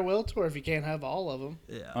but, farewell tour if you can't have all of them.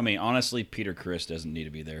 Yeah. I mean, honestly, Peter Criss doesn't need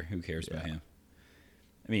to be there. Who cares about Yeah. him?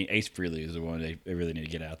 I mean, Ace Frehley is the one they really need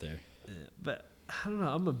to get out there. Yeah. But I don't know.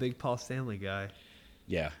 I'm a big Paul Stanley guy.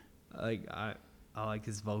 Yeah. I like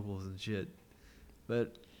his vocals and shit.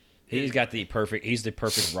 But He's the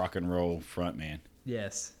perfect rock and roll front man.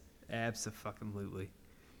 yes, abso-fucking-lutely.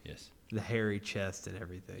 Yes. The hairy chest and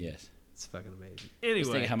everything. Yes. It's fucking amazing. Just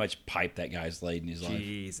Anyway, think how much pipe that guy's laid in his life.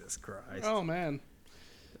 Jesus Christ. Oh man,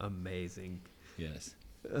 Amazing. Yes.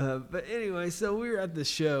 But anyway, so we were at the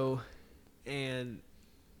show, and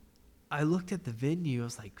I looked at the venue. I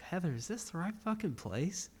was like, Heather, is this the right fucking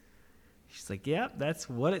place? She's like, yep, that's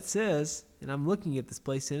what it says. And I'm looking at this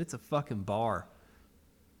place, and it's a fucking bar.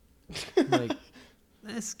 I'm like,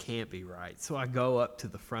 this can't be right. So I go up to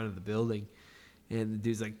the front of the building, and the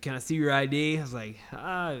dude's like, can I see your ID? I was like,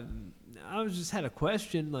 I just had a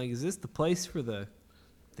question. Like, is this the place for the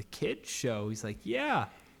kids show? He's like, yeah,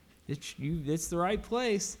 it's the right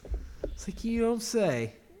place. It's like, you don't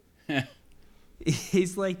say.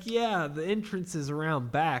 He's like, yeah, the entrance is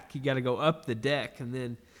around back. You got to go up the deck and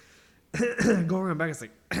then go around back. It's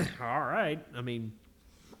like, all right. I mean,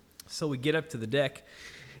 so we get up to the deck,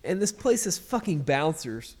 and this place is fucking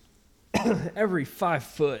bouncers every 5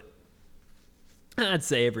 foot. I'd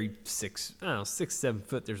say every 6, 7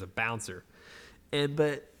 foot, there's a bouncer.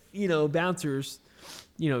 But, bouncers,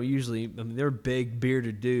 usually, I mean, they're big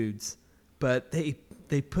bearded dudes, but they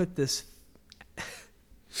put this,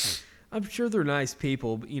 I'm sure they're nice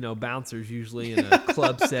people, but, bouncers usually in a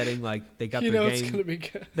club setting, like they got their it's gonna game, be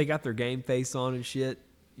good. they got their game face on and shit.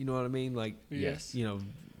 You know what I mean? Like, Yes.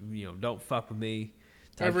 don't fuck with me.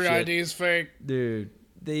 type Every shit. ID is fake. Dude,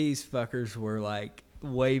 these fuckers were like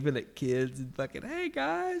waving at kids and fucking, hey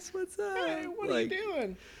guys, what's up? Hey, what are Like, you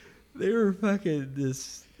doing? they were fucking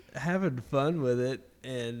just having fun with it,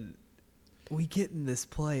 and we get in this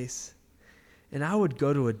place, and I would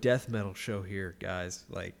go to a death metal show here, guys.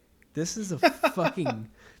 Like, this is a fucking,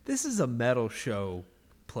 this is a metal show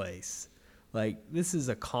place. Like, this is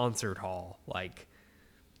a concert hall. Like,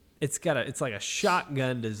 it's like a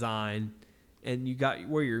shotgun design, and you got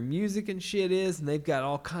where your music and shit is, and they've got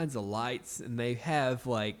all kinds of lights, and they have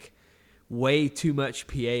like way too much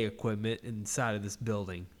PA equipment inside of this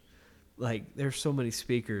building. Like, there's so many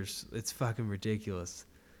speakers, it's fucking ridiculous.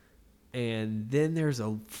 And then there's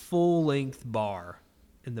a full-length bar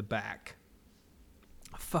in the back.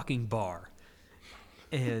 A fucking bar.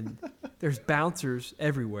 And there's bouncers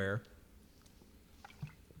everywhere.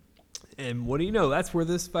 And what do you know? That's where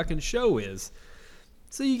this fucking show is.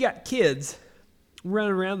 So you got kids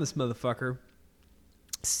running around this motherfucker,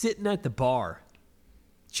 sitting at the bar.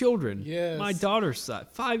 Children. Yes. My daughter's side,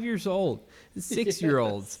 5 years old, and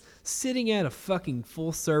 6-year-olds sitting at a fucking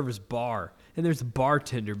full-service bar. And there's a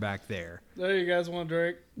bartender back there. There, you guys want a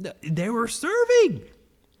drink? No, they were serving.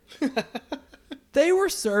 They were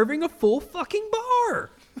serving a full fucking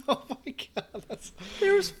bar. Oh my god, that's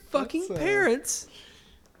There was fucking That's, parents.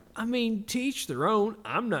 I mean, to each their own.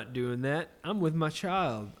 I'm not doing that. I'm with my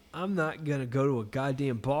child. I'm not gonna go to a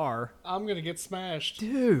goddamn bar. I'm gonna get smashed.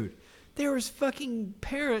 Dude, there was fucking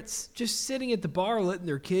parents just sitting at the bar letting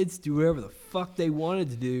their kids do whatever the fuck they wanted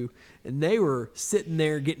to do, and they were sitting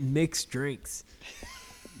there getting mixed drinks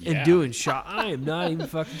and Yeah. doing shot. I am not even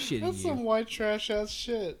fucking shitting That's you. some white trash ass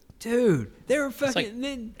shit. Dude, they were fucking. like- and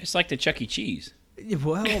then, It's like the Chuck E. Cheese.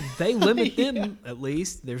 well, they limit them at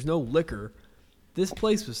least. There's no liquor. This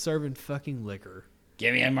place was serving fucking liquor.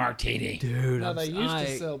 Give me a martini. Dude, No, they used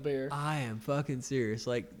to sell beer. I am fucking serious.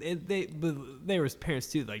 Like, but there was parents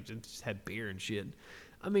too, like just had beer and shit.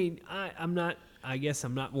 I mean, I'm not. I guess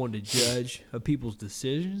I'm not one to judge of people's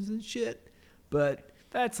decisions and shit, but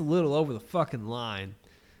that's a little over the fucking line.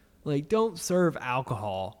 Like, don't serve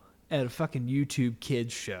alcohol at a fucking YouTube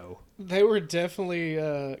kids show. They were definitely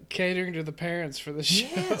catering to the parents for the show.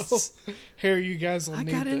 Yes. Here, you guys will I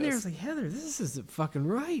need got in there. I this. was like, Heather, this isn't fucking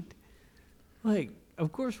right. Like,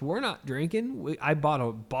 of course, we're not drinking. I bought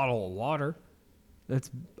a bottle of water. That's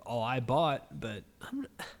all I bought. But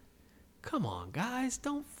come on, guys,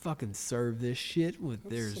 don't fucking serve this shit with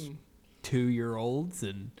there's some- 2-year-olds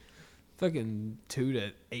and fucking 2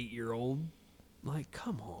 to 8-year-old. Like,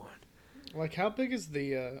 come on. Like, how big is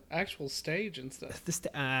the actual stage and stuff? This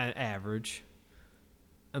average.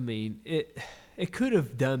 I mean, it could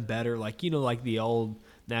have done better, like like the old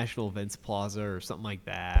National Events Plaza or something like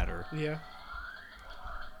that. Or Yeah.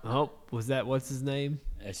 was that what's his name?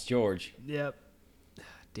 That's George. Yep.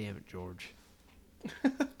 Damn it, George.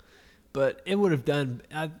 But it would have done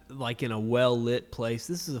like in a well lit place.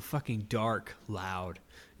 This is a fucking dark, loud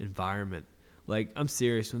environment. Like, I'm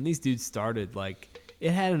serious. When these dudes started, like,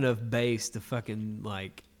 it had enough bass to fucking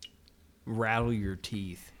like rattle your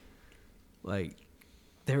teeth. Like,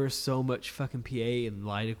 there was so much fucking PA and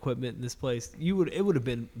light equipment in this place. It would have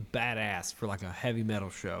been badass for like a heavy metal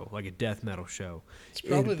show, like a death metal show. It's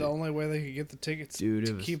probably the only way they could get the tickets Dude,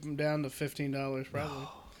 to keep them down to $15, probably.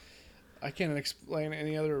 I can't explain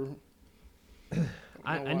any other...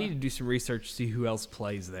 I need to do some research to see who else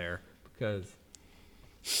plays there, because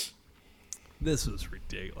this was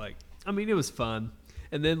ridiculous. Like, I mean, it was fun.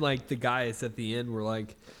 And then, like, the guys at the end were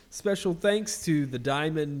like, special thanks to the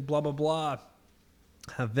Diamond blah, blah, blah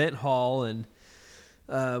event hall and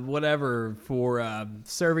whatever for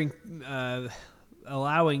serving,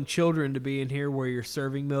 allowing children to be in here where you're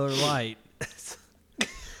serving Miller Lite.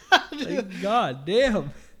 Like, God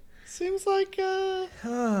damn. Seems like...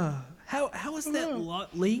 How is that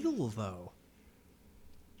legal, though?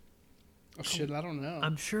 Oh, shit, I don't know.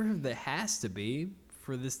 I'm sure there has to be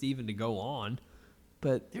for this even to go on.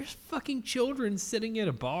 But there's fucking children sitting at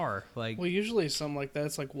a bar. Like, Well, usually something like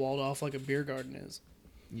that's like walled off like a beer garden is.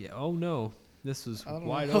 yeah, oh no. This was I don't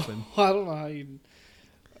wide know. open. I don't know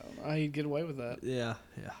how you'd get away with that. Yeah.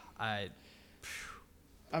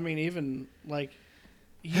 I mean, even like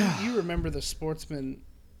you remember the Sportsman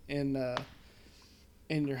in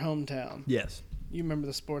your hometown. Yes. You remember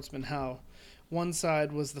the Sportsman, how one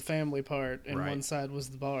side was the family part and Right. one side was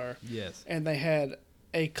the bar, Yes. and they had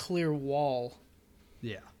a clear wall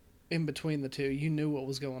Yeah. in between the two. You knew what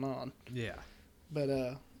was going on, Yeah. but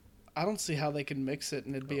I don't see how they could mix it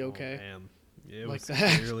and it'd be Oh, okay. Man. It Like was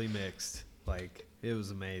that. clearly mixed. Like, it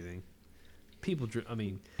was amazing. People, I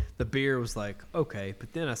mean, the beer was like, okay,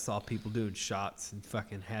 but then I saw people doing shots and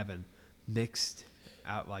fucking having mixed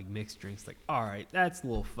drinks. Like, all right, that's a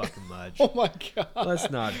little fucking much. Oh my god!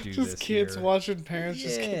 Let's not do just this kids here. watching parents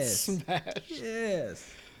just get Yes. smashed.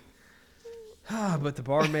 Yes. But the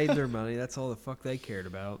bar made their money. That's all the fuck they cared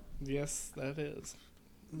about. Yes, that is.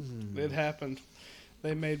 It happened.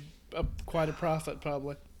 They made quite a profit,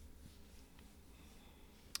 probably.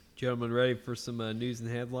 Gentlemen, ready for some news and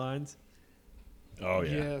headlines? Oh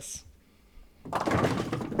yeah. Yes.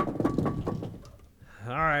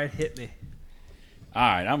 All right, hit me. All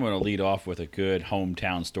right, I'm going to lead off with a good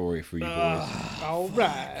hometown story for you boys. All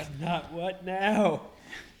right. Not what now?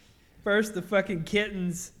 First, the fucking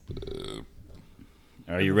kittens.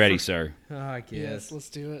 Are you ready, sir? Oh, I guess. Yes, let's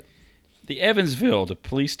do it. The Evansville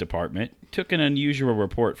Police Department took an unusual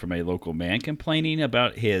report from a local man complaining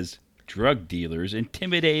about his drug dealers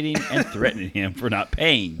intimidating and threatening him for not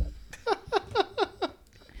paying.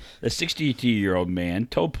 The 62-year-old man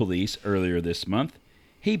told police earlier this month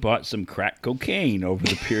he bought some crack cocaine over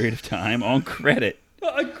the period of time on credit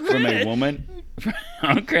from a woman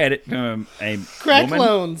on credit from a Crack woman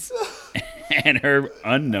loans. and her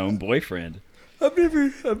unknown boyfriend. I've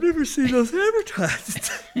never seen those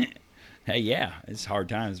advertised. Hey, yeah, it's hard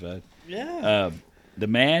times, bud. Yeah. The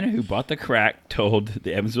man who bought the crack told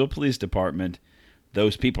the Evansville Police Department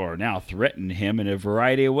those people are now threatening him in a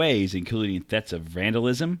variety of ways, including threats of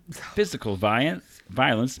vandalism, physical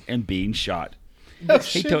violence, and being shot. Oh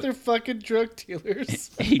shit, told- they're fucking drug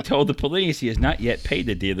dealers. He told the police he has not yet paid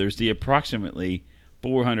the dealers the approximately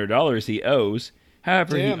 $400 he owes.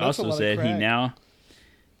 However, Damn, he that's a also lot of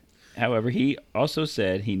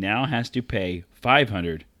said he now has to pay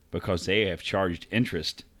 $500 because they have charged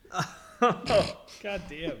interest. God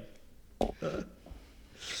damn.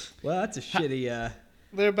 Well, that's a shitty.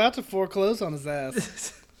 They're about to foreclose on his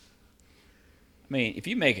ass. I mean, if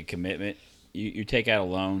you make a commitment, you take out a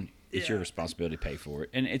loan, it's your Yeah. responsibility to pay for it.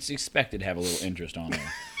 And it's expected to have a little interest on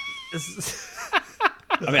there.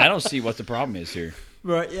 I mean, I don't see what the problem is here.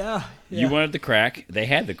 Right? Yeah. You wanted the crack. They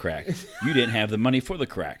had the crack. You didn't have the money for the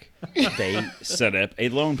crack. They set up a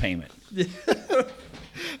loan payment.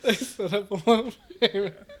 They set up a loan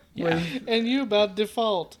payment. Yeah. And you about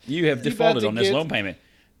default. You have You defaulted about to on this get loan payment.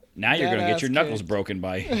 Now you're that going to get ass your knuckles kicked. broken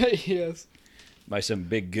by Yes. some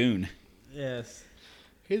big goon. Yes.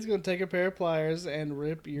 He's going to take a pair of pliers and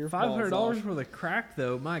rip your $500 balls off. for the crack,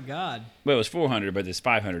 though. My God. Well, it was $400, but it's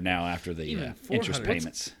 $500 now after the Even interest $400.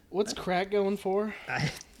 payments. What's crack going for? I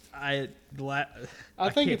I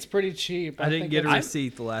think can't- it's pretty cheap. I didn't think get a that's-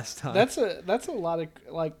 receipt the last time. That's a lot of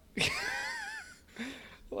like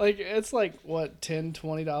Like, it's like, what, $10,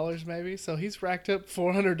 $20 maybe? So he's racked up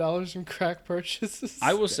 $400 in crack purchases.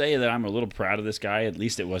 I will say that I'm a little proud of this guy. At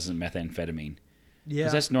least it wasn't methamphetamine. Yeah.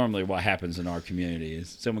 Because that's normally what happens in our community is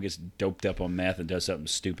someone gets doped up on meth and does something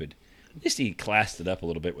stupid. At least he classed it up a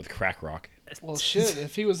little bit with crack rock. Well, shit,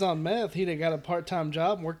 if he was on meth, he'd have got a part-time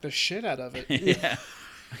job and worked the shit out of it. Yeah.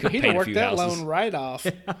 He'd paint have a worked few that houses. loan right off.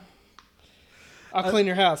 I'll clean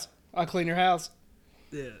your house. I'll clean your house.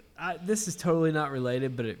 Yeah, this is totally not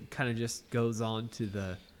related, but it kind of just goes on to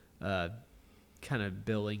the kind of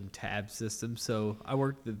billing tab system. So I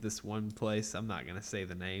worked at this one place. I'm not going to say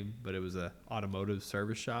the name, but it was a automotive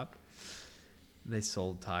service shop. They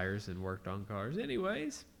sold tires and worked on cars.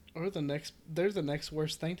 Anyways. Or they're the next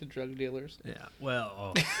worst thing to drug dealers. Yeah.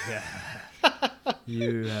 Well, yeah.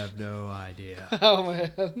 You have no idea. Oh,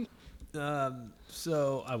 man.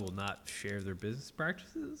 So I will not share their business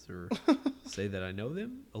practices or say that I know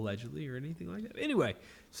them allegedly or anything like that. Anyway,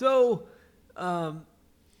 so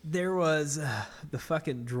there was the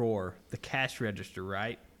fucking drawer, the cash register,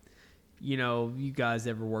 right? You know, you guys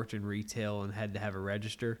ever worked in retail and had to have a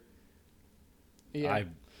register? Yeah.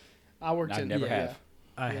 I worked I in... never yeah, have. yeah.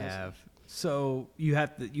 I Yes. have. So you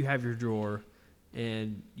have your drawer,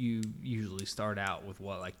 and you usually start out with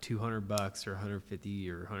what, like $200 or $150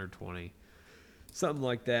 or $120, something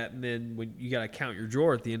like that. And then when you gotta count your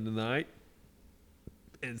drawer at the end of the night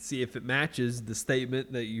and see if it matches the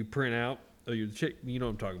statement that you print out. Or your check, you know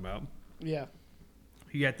what I'm talking about. Yeah.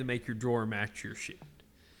 You have to make your drawer match your shit.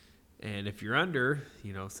 And if you're under,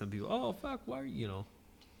 you know, some people, oh fuck, why are you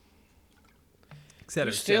et cetera, You et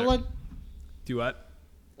cetera. stealing? Do what?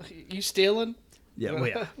 You stealing? Yeah, well,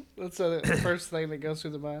 yeah. That's the first thing that goes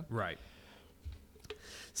through the mind. Right.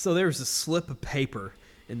 So there was a slip of paper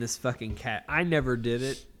in this fucking cat. I never did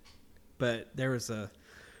it, but there was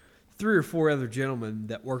 3 or 4 other gentlemen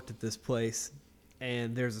that worked at this place,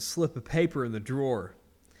 and there's a slip of paper in the drawer,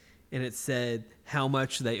 and it said how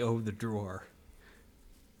much they owe the drawer.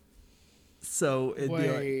 So it'd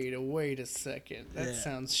be like, Wait a second. That Yeah.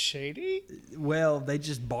 sounds shady. well, they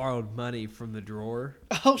just borrowed money from the drawer,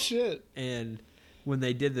 Oh, shit. and when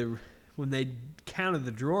they counted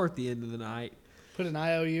the drawer at the end of the night, Put an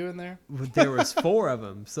IOU in there? there was 4 of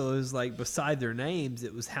them, so it was like beside their names,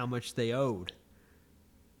 it was how much they owed.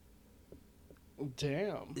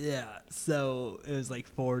 Damn. Yeah, so it was like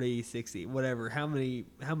 40, 60, whatever, how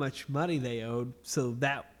much money they owed, so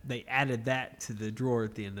that they added that to the drawer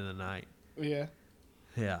at the end of the night. Yeah.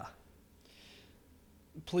 Yeah.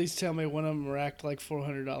 Please tell me one of them racked like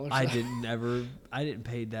 $400. I didn't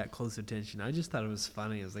pay that close attention. I just thought it was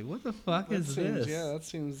funny. I was like, what the fuck That is seems, this? yeah, that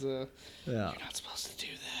seems. Yeah. You're not supposed to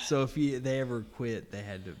do that. So if they ever quit, they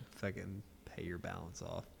had to fucking pay your balance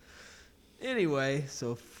off. Anyway,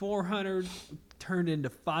 so $400 turned into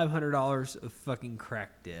 $500 of fucking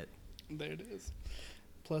crack debt. There it is.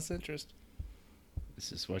 Plus interest.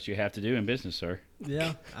 This is what you have to do in business, sir.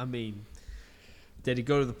 Yeah, I mean, did he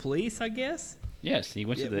go to the police? I guess. Yes, he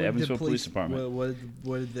went to Yeah, the what did Evansville Police Department. What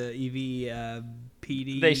did the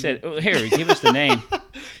PD? They said, oh, Harry, give us the name.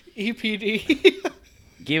 EPD.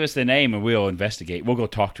 Give us the name and we'll investigate. We'll go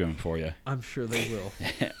talk to him for you. I'm sure they will.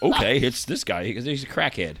 Okay, it's this guy because he's a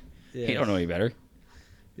crackhead. He don't know any better.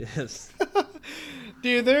 Yes.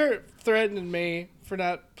 Dude, they're threatening me for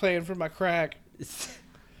not paying for my crack.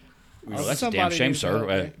 Well, that's a damn Somebody shame, needs to sir. help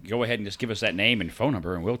me. Go ahead and just give us that name and phone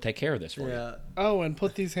number and we'll take care of this for you. Yeah. Oh, and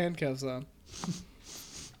put these handcuffs on.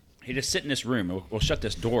 Hey, just sit in this room. We'll shut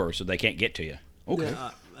this door so they can't get to you. Okay.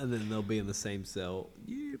 Yeah, and then they'll be in the same cell.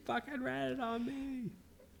 You fucking ratted on me.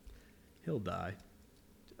 He'll die.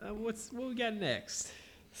 What we got next?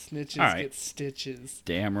 Snitches All right. get stitches.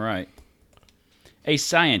 Damn right. A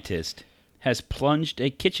scientist has plunged a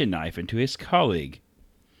kitchen knife into his colleague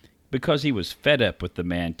because he was fed up with the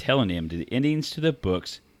man telling him the endings to the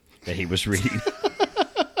books that he was reading.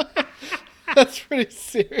 That's pretty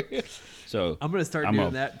serious. So I'm gonna start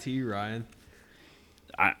doing that to you, Ryan.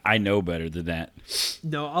 I know better than that.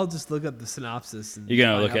 No, I'll just look up the synopsis. And You're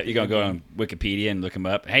gonna find look out at. the You're gonna go ending. on Wikipedia and look him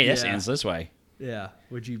up. Hey, this Yeah. ends this way. Yeah.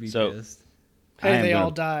 Would you be So- pissed? I Hey, am they gonna-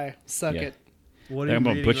 all die. Suck Yeah. it. What are I'm you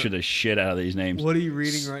gonna reading butcher the shit out of these names. What are you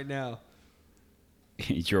reading right now?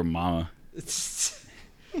 It's your mama,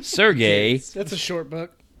 Sergey. That's a short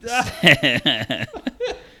book.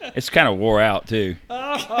 It's kind of wore out too.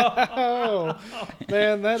 Oh,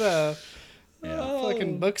 man, that Yeah.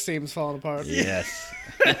 fucking book seam's falling apart. Yes.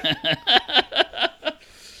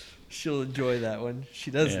 She'll enjoy that one. She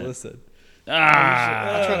does Yeah. listen.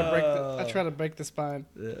 Ah. I try to break the spine.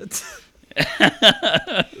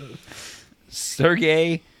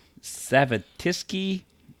 Sergey Savatinsky,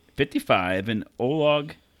 55, and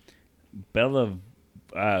Oleg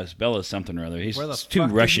Bella's something or other. He's Where the two fuck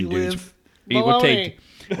does Russian he dudes. live?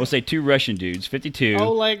 We'll say two Russian dudes, 52,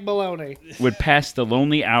 Oleg Baloney. would pass the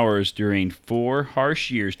lonely hours during 4 harsh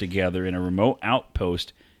years together in a remote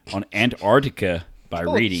outpost on Antarctica by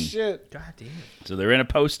Holy reading. shit. God damn. So they're in a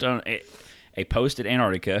post on a post at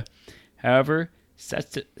Antarctica. However,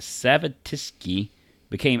 Savitsky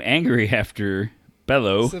became angry after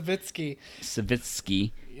Savitsky.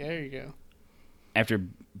 There you go. after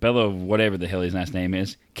Bello, whatever the hell his last name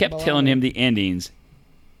is, kept telling him the endings.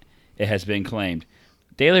 It has been claimed.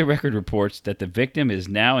 Daily Record reports that the victim is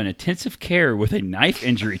now in intensive care with a knife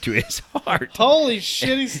injury to his heart. Holy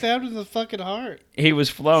shit, he stabbed in the fucking heart. He was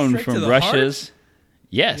flown Straight to from the Russia's.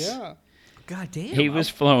 Yes. Yeah. God damn. He was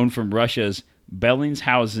flown from Russia's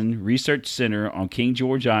Bellingshausen Research Center on King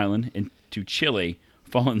George Island into Chile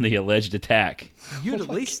following the alleged attack. You'd at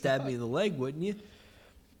least stab me in the leg, wouldn't you?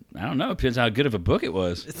 I don't know. Depends how good of a book it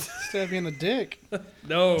was. Stab you in the dick.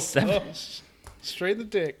 No. Straight in the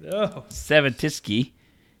dick. No. Savitsky.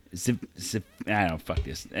 I don't fuck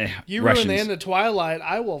this. You Russians. ruin the end of Twilight,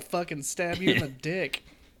 I will fucking stab you in the dick.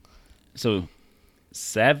 So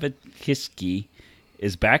Savitsky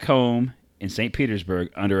is back home in St.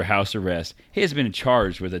 Petersburg under house arrest. He has been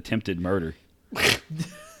charged with attempted murder.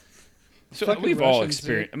 So Fucking we've all Russians,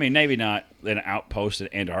 experienced. I mean, maybe not an outpost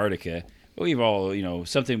in you know,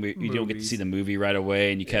 something you don't get to Movies. see the movie right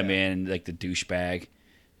away, and you come in like the douchebag.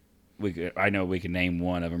 I know we can name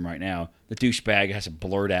one of them right now. The douchebag has to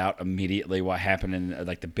blurt out immediately what happened in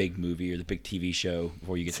like the big movie or the big TV show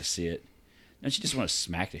before you get to see it. Don't you just want to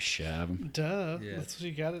smack the shit out of him? Duh. Yeah. That's what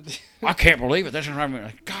you gotta do. I can't believe it. That's what I'm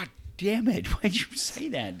like. God damn it! Why'd you say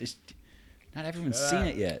that? Just not everyone's seen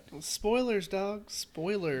it yet. Spoilers, dog.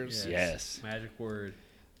 Spoilers. Yes. Magic word.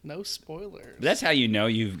 No spoilers. But that's how you know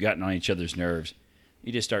you've gotten on each other's nerves.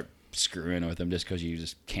 You just start screwing with them just because you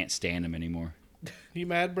just can't stand them anymore. You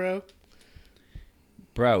mad, bro?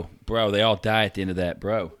 Bro, they all die at the end of that,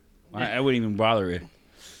 bro. I wouldn't even bother you.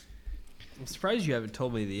 I'm surprised you haven't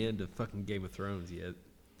told me the end of fucking Game of Thrones yet.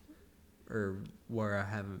 Or where I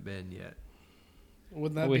haven't been yet.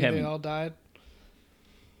 Wouldn't that We be they haven't- all died?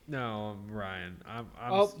 No, Ryan. I'm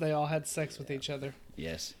Oh, they all had sex with each other.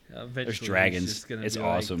 Yes. eventually There's it's dragons. just gonna It's be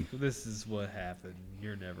like, awesome. this is what happened.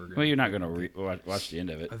 You're never gonna. Well, you're not going to watch the end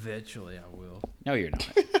of it. Eventually, I will. No, you're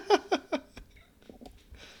not.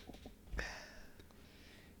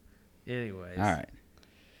 Anyways. All right.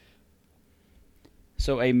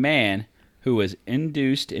 So a man who was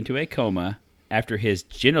induced into a coma after his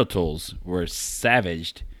genitals were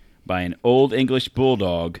savaged by an old English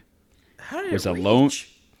bulldog How did was it alone reach?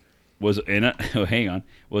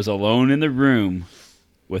 was alone in the room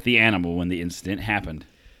with the animal when the incident happened.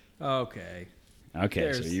 Okay. Okay,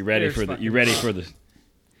 so There's- you ready there's for the fucking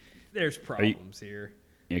There's problems here.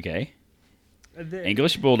 okay? There-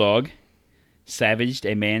 English bulldog savaged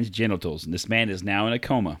a man's genitals, and this man is now in a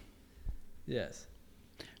coma. Yes.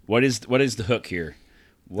 What is the hook here?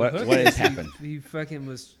 What hook what has is happened? He fucking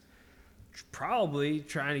was probably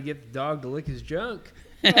trying to get the dog to lick his junk.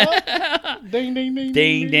 Ding, ding, ding,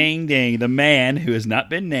 Ding, ding, ding. The man, who has not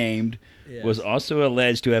been named, Yes. was also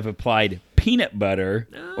alleged to have applied peanut butter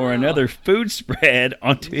or No. another food spread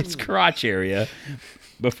onto his crotch area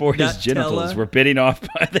before his Nutella. genitals were bitten off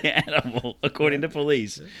by the animal, according to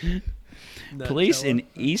police. Police Nutella. in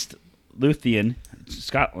East Lothian,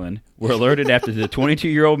 Scotland, were alerted after the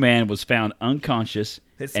 22-year-old man was found unconscious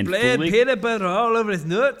It and splayed fully peanut butter all over his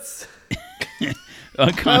nuts.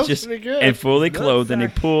 unconscious pretty good. and fully Nut clothed in a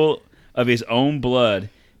sack. pool of his own blood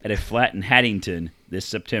at a flat in Haddington this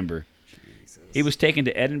September. He was taken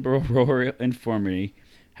to Edinburgh Royal Infirmary.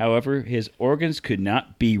 However, his organs could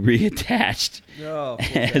not be reattached Oh,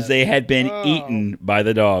 as they had been eaten by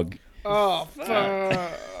the dog. Oh,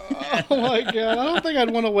 fuck. Oh, my God. I don't think I'd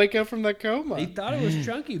want to wake up from that he coma. thought it was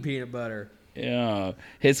chunky peanut butter. Yeah.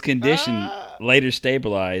 His condition later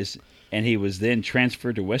stabilized, and he was then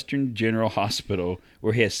transferred to Western General Hospital,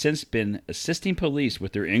 where he has since been assisting police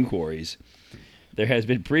with their inquiries. There has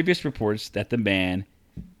been previous reports that the man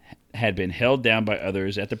had been held down by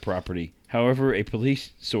others at the property. However, a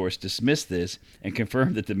police source dismissed this and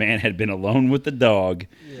confirmed that the man had been alone with the dog,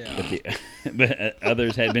 Yeah. but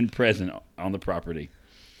others had been present on the property.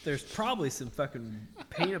 There's probably some fucking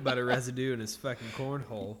peanut butter residue in his fucking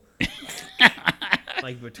cornhole.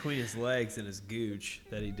 Like between his legs and his gooch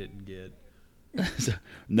that he didn't get. So,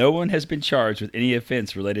 no one has been charged with any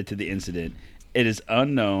offense related to the incident. It is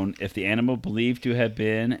unknown if the animal believed to have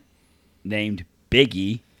been named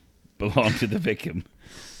Biggie belonged to the victim.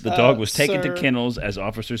 The dog was taken sir. to kennels as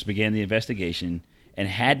officers began the investigation and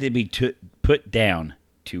had to be put down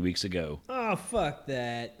 2 weeks ago. Oh, fuck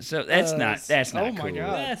that. So that's not oh my cool.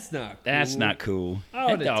 God. That's not cool. That's not cool.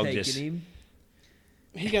 I would That have dog taken just him.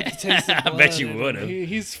 He got the taste of I blood. bet you in him. would've.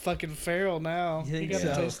 He's fucking feral now. You He think got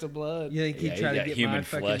the so? taste of blood. You think Yeah, he'd he try to got get human my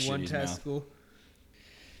fucking flesh in one his mouth. testicle?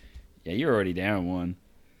 Yeah, you're already down one.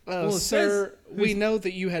 Well, it Sir, says- we know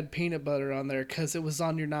that you had peanut butter on there because it was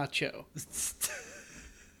on your nacho.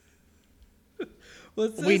 Well,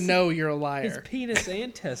 it We says know you're a his liar. penis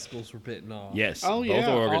and testicles were bitten off. Yes. Oh both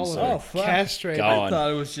yeah, organs, all sir. of Oh, it. fuck. Castrated. Gone. I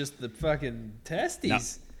thought it was just the fucking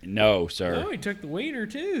testes. No, sir. Oh, he took the wiener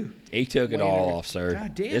too. He took it Wiener. all off, sir.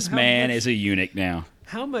 God damn, This how man much- is a eunuch now.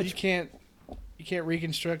 How You much? can't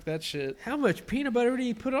reconstruct that shit. How much peanut butter did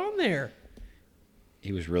he put on there?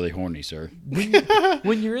 He was really horny, sir.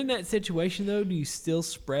 When you're in that situation, though, do you still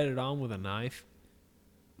spread it on with a knife?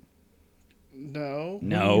 No.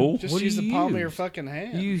 No. Just What do use the you palm of your use? fucking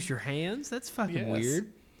hand. You use your hands? That's fucking Yes.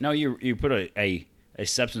 weird. No, you put a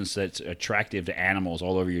substance that's attractive to animals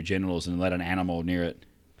all over your genitals and let an animal near it.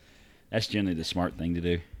 That's generally the smart thing to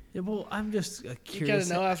do. Yeah, well, I'm just You curious.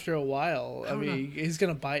 gotta know after a while. I don't know. mean, he's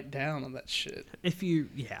gonna bite down on that shit. If you,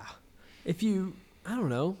 I don't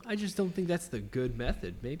know. I just don't think that's the good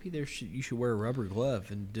method. Maybe you should wear a rubber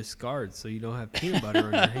glove and discard so you don't have peanut butter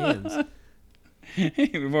on your hands.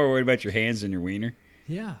 You're more worried about your hands than your wiener.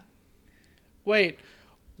 Yeah. Wait,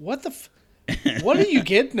 what the? What are you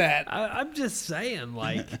getting at? I'm just saying,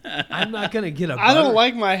 like, I'm not gonna get a. I don't butter-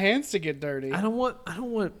 like my hands to get dirty. I don't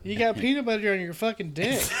want. You got peanut butter on your fucking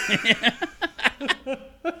dick.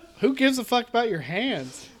 Who gives a fuck about your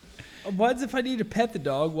hands? What if I need to pet the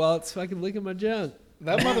dog while it's fucking licking my junk?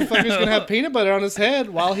 That motherfucker's gonna have peanut butter on his head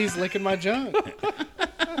while he's licking my junk.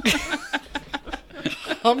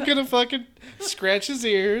 I'm gonna fucking scratch his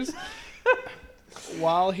ears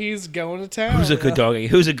while he's going to town. Who's a good doggy?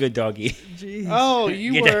 Who's a good doggy? Jeez. Oh,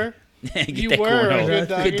 you Get were. Get You that were a cornhole. good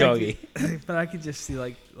doggy. Good doggy. But I could just see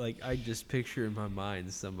like I just picture in my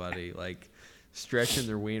mind somebody like stretching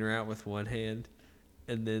their wiener out with one hand,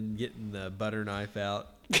 and then getting the butter knife out,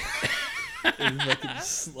 and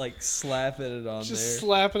fucking like slapping it on Just there.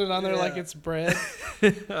 slapping it on there like Yeah. it's bread.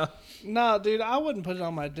 No, dude, I wouldn't put it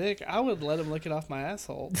on my dick. I would let him lick it off my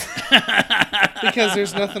asshole. Because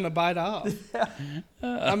there's nothing to bite off.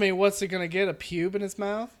 I mean, what's he gonna get? A pube in his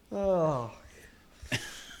mouth? Oh.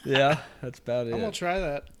 Yeah, that's about it. I'm gonna try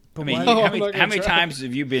that. I mean, why- No, how I'm many, not gonna how many try. times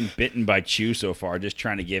have you been bitten by Chew so far just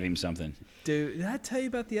trying to give him something? Dude, did I tell you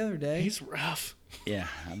about the other day? He's rough. Yeah,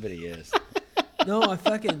 I bet he is. No, I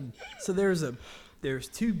fucking. So there's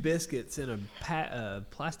two biscuits in a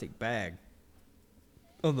plastic bag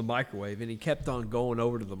on the microwave, and he kept on going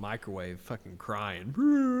over to the microwave, fucking crying.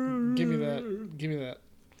 Give me that. Give me that.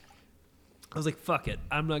 I was like, fuck it,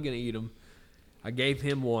 I'm not gonna eat them. I gave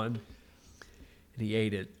him one, and he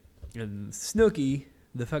ate it. And Snooky,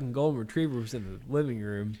 the fucking golden retriever, was in the living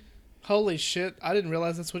room. Holy shit! I didn't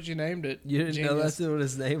realize that's what you named it. You didn't know Genius. that's what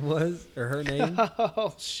his name was or her name?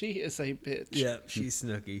 Oh, she is a bitch. Yeah, she's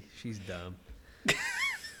Snooky. She's dumb.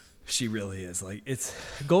 She really is. Like, it's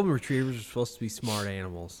golden retrievers are supposed to be smart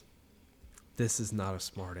animals. This is not a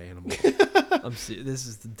smart animal. This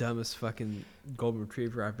is the dumbest fucking golden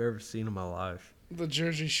retriever I've ever seen in my life. The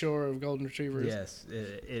Jersey Shore of golden retrievers. Yes,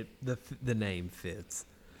 the name fits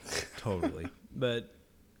totally. But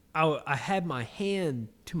I had my hand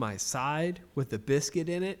to my side with a biscuit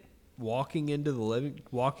in it, walking to the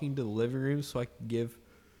living room so I could give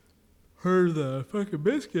her the fucking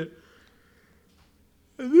biscuit.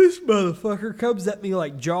 And this motherfucker comes at me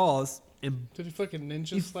like Jaws and Did he fucking ninja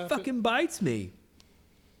he slap fucking bites me.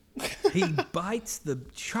 He tries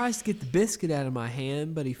to get the biscuit out of my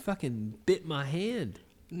hand, but he fucking bit my hand.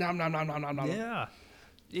 it? Nom nom nom nom nom nom. Yeah.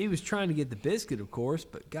 He was trying to get the biscuit, of course,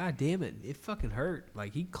 but god damn it, it fucking hurt.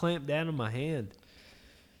 Like, he clamped down on my hand.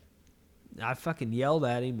 I fucking yelled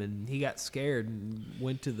at him, and he got scared and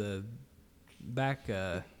went to the back,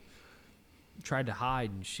 tried to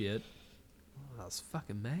hide and shit. I was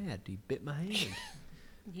fucking mad. He bit my hand.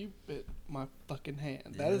 You bit my fucking hand.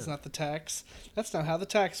 That is not the tax. That's not how the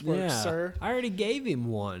tax works, sir. I already gave him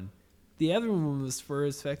one. The other one was for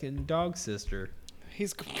his fucking dog sister.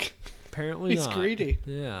 He's Apparently He's not. greedy.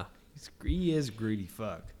 Yeah. He is a greedy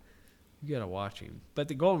fuck. You gotta watch him. But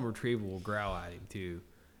the golden retriever will growl at him too,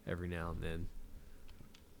 every now and then.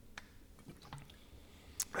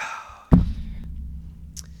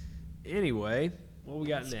 Anyway, what we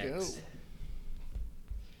got Let's next? go.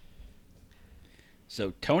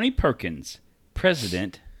 So Tony Perkins,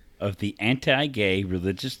 president of the anti-gay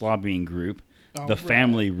religious lobbying group, All the right.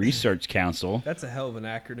 Family Research Council, That's a hell of an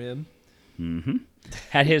acronym.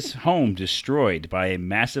 had his home destroyed by a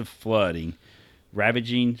massive flooding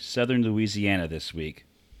ravaging southern Louisiana this week.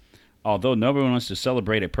 Although nobody wants to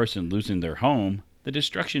celebrate a person losing their home, the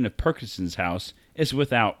destruction of Perkinson's house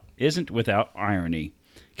isn't without irony,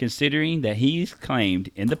 considering that he's claimed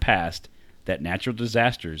in the past that natural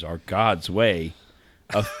disasters are God's way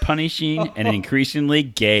of punishing an increasingly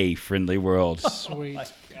gay-friendly world. Sweet.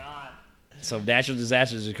 So natural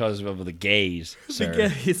disasters are because of the gays, sir.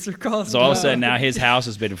 Gays are causing. So all of a sudden now his house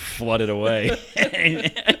has been flooded away.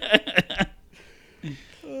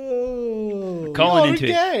 Calling into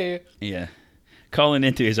gay. Calling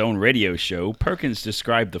into his own radio show, Perkins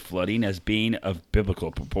described the flooding as being of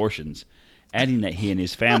biblical proportions, adding that he and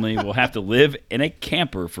his family will have to live in a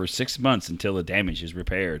camper for 6 months until the damage is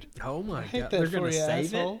repaired. Oh my Hate god, that they're for gonna you,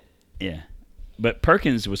 save asshole. Yeah. But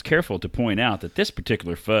Perkins was careful to point out that this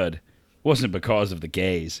particular flood wasn't because of the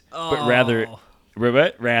gays, but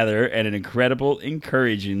rather an incredible,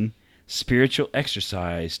 encouraging spiritual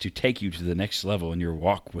exercise to take you to the next level in your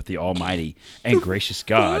walk with the Almighty and gracious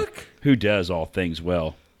God who does all things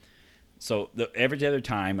well. So every other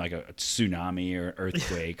time, like a tsunami or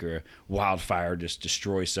earthquake or a wildfire just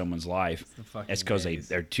destroys someone's life, it's because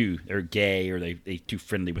they're gay or they too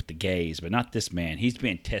friendly with the gays. But not this man. He's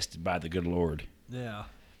being tested by the good Lord. Yeah.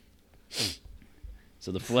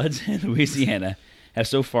 So the floods in Louisiana have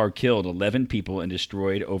so far killed 11 people and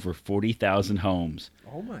destroyed over 40,000 homes.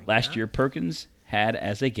 Oh my Last year, Perkins had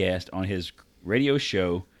as a guest on his radio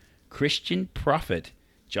show Christian prophet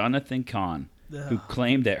Jonathan Cahn, who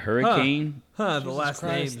claimed that hurricane... The Jesus last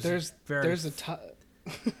Christ, name. there's a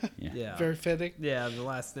Yeah. very fitting. Yeah, the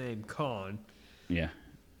last name Con. Yeah.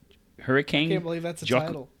 Hurricane Can't believe that's a Joc-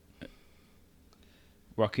 title.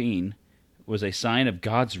 Joaquin was a sign of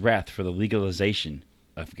God's wrath for the legalization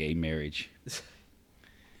of gay marriage.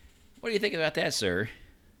 What do you think about that, sir?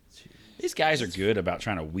 These guys are good about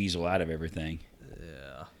trying to weasel out of everything.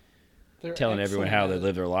 Yeah. They're Telling everyone how they excellent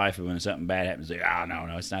live their life, and when something bad happens, they no,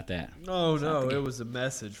 it's not that. Oh no, it was a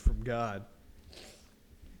message from God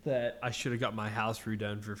that I should have got my house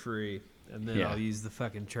redone for free, and then Yeah. I'll use the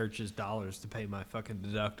fucking church's dollars to pay my fucking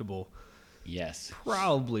deductible. Yes.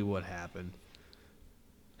 Probably what happened.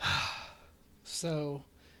 So,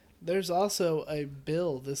 there's also a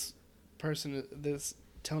bill this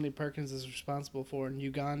Tony Perkins is responsible for in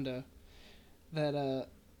Uganda that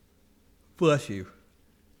Bless you.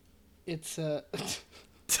 it's what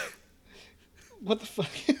the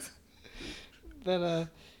fuck is that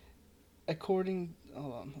according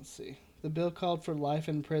hold on, let's see. The bill called for life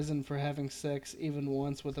in prison for having sex even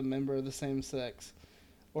once with a member of the same sex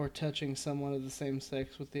or touching someone of the same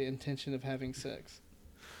sex with the intention of having sex.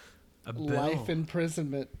 A bill. Life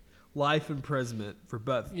imprisonment. For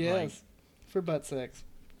butt. Yes. For butt sex.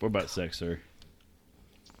 What about sex, sir?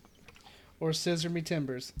 Or scissor me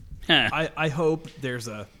timbers. I hope there's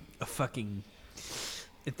a fucking,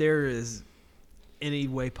 if there is any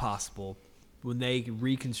way possible when they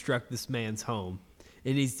reconstruct this man's home,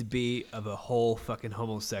 it needs to be of a whole fucking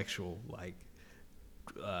homosexual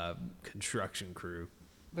construction crew.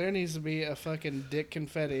 There needs to be a fucking dick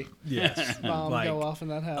confetti Yes. bomb go off in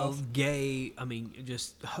that house. Gay, I mean,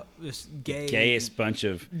 just gay. Gayest bunch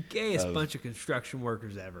of Gayest bunch of construction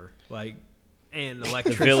workers ever. And the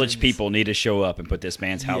electricians. village people need to show up and put this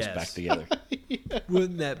man's house Yes. back together.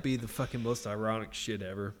 Wouldn't that be the fucking most ironic shit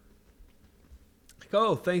ever?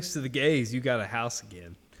 Oh, thanks to the gays, you got a house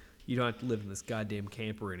again. You don't have to live in this goddamn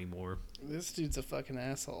camper anymore. This dude's a fucking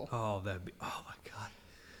asshole. Oh, that'd be. Oh my god.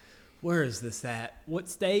 Where is this at? What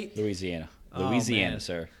state? Louisiana. Oh, Louisiana, man.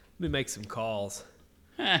 sir. Let me make some calls.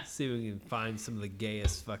 See if we can find some of the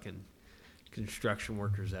gayest fucking construction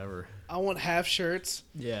workers ever. I want half shirts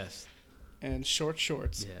Yes. and short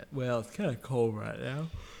shorts. Yeah. Well, it's kind of cold right now.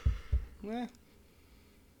 Eh,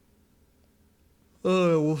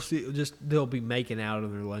 Oh, we'll see. Just they'll be making out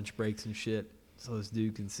on their lunch breaks and shit, so this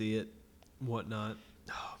dude can see it, and whatnot.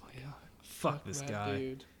 Oh my god. Fuck this that guy.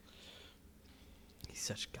 dude. He's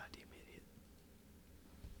such a goddamn idiot.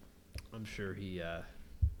 I'm sure he.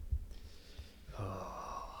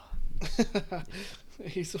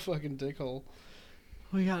 He's a fucking dickhole.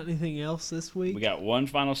 We got anything else this week? We got one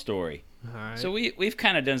final story. All right. So we've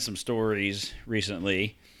kind of done some stories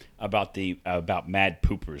recently about about mad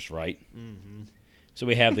poopers, right? Mm-hmm. So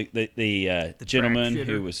we have the gentleman track shitter.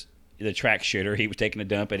 who was the track shitter. He was taking a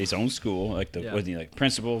dump at his own school, Yeah. wasn't he like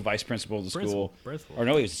principal, vice principal of the school, Principal. or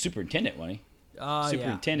no, he was the superintendent, wasn't he?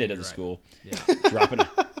 Superintendent yeah, of the you're school, right.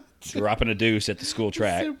 dropping a deuce at the school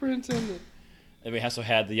track. Superintendent. And we also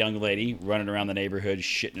had the young lady running around the neighborhood,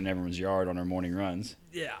 shitting in everyone's yard on her morning runs.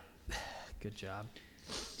 Yeah. Good job.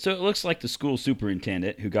 So it looks like the school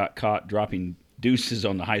superintendent who got caught dropping deuces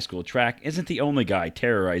on the high school track isn't the only guy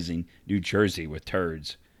terrorizing New Jersey with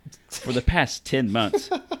turds. For the past 10 months,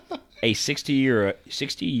 A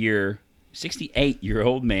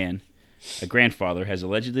 68-year-old man, a grandfather, has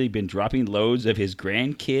allegedly been dropping loads of his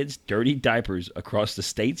grandkids' dirty diapers across the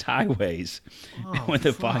state's highways. When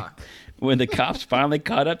the cops finally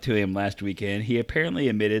caught up to him last weekend, he apparently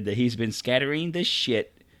admitted that he's been scattering the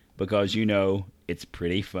shit because, it's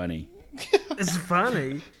pretty funny. It's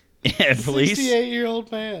funny. Yeah, police.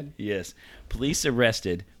 68-year-old man. Yes. Police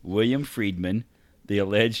arrested William Friedman, the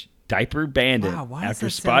alleged diaper bandit, Wow, why after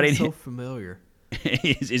does that spotting sound so him. familiar?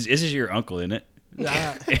 This is your uncle, isn't it?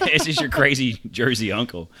 Yeah, This is your crazy Jersey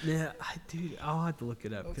uncle. dude, I'll have to look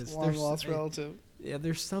it up That's because a long lost relative. Yeah,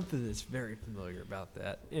 there's something that's very familiar about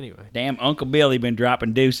that. Anyway, Damn, Uncle Billy been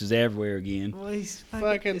dropping deuces everywhere again. well, he's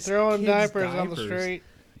Fucking it's throwing kids' diapers on the street.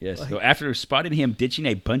 Yes. So after spotting him ditching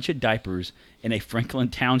a bunch of diapers in a Franklin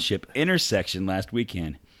Township intersection last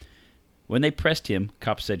weekend, when they pressed him,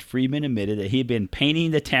 cops said Freeman admitted that he had been painting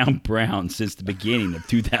the town brown since the beginning of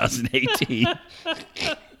 2018.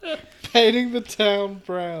 Painting the town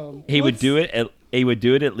brown. He would do it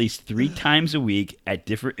at least 3 times a week at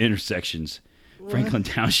different intersections. Franklin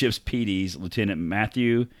Township's PD's Lieutenant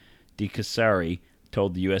Matthew DeCasari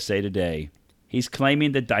told the USA Today. He's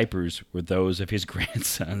claiming the diapers were those of his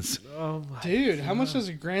grandsons. Oh my! Dude, how much does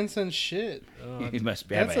a grandson shit? He must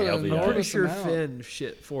have That's a an healthy enormous- diet. Pretty sure amount. Finn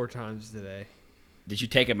shit 4 times today. Did you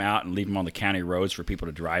take him out and leave him on the county roads for people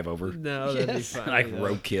to drive over? No, that'd be Yes. fine. Like though.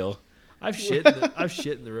 roadkill. I've shit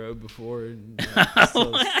in the road before, and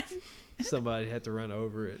so somebody had to run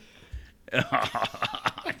over it.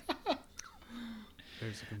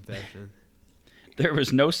 There's a confession. There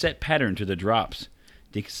was no set pattern to the drops,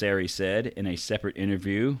 DeCasari said in a separate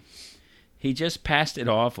interview. He just passed it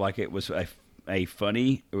off like it was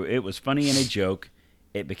funny and a joke.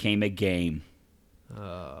 It became a game.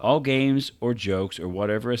 All games or jokes or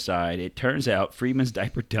whatever aside, it turns out Freeman's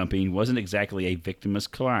diaper dumping wasn't exactly a victimless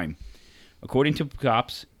crime. According to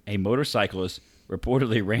cops, a motorcyclist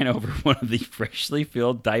reportedly ran over one of the freshly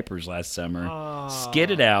filled diapers last summer,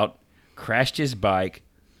 skidded out, crashed his bike,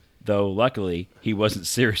 though luckily he wasn't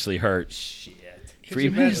seriously hurt. Shit.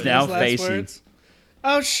 Freeman is now facing.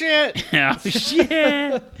 Oh shit! Oh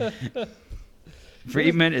shit!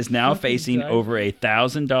 Freeman is now facing over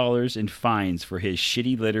 $1,000 in fines for his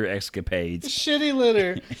shitty litter escapades Shitty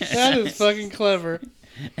litter. That is fucking clever.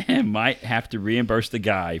 and might have to reimburse the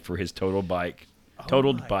guy for his totaled bike.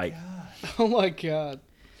 Oh my god.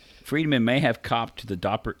 Friedman may have copped to the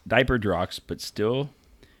diaper drops, but still,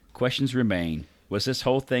 questions remain. Was this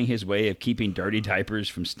whole thing his way of keeping dirty diapers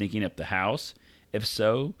from sneaking up the house? If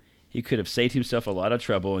so, he could have saved himself a lot of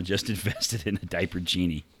trouble and just invested in a diaper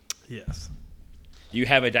genie. Yes. You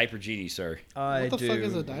have a diaper genie, sir. I What the fuck do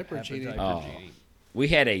is a diaper have genie? Oh. We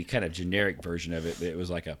had a kind of generic version of it, but it was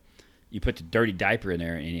like you put the dirty diaper in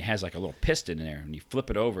there, and it has like a little piston in there, and you flip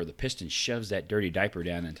it over, the piston shoves that dirty diaper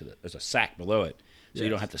down into there's a sack below it, so you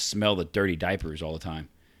don't have to smell the dirty diapers all the time.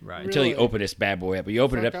 Right. Until you Really? open this bad boy up. But you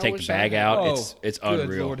open it Fuck, up, I take the wish I bag had- out, Oh, it's good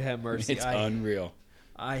unreal. Lord have mercy. It's I unreal.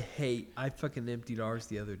 I fucking emptied ours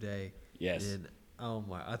the other day. Yes. And oh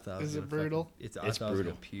my, I thought I Is was it gonna brutal? fucking- I It's thought I was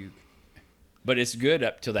brutal. gonna puke. But it's good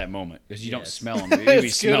up till that moment because you don't Yes. smell them. You be It's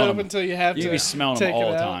good smelling up them. until you have You to be smelling take them all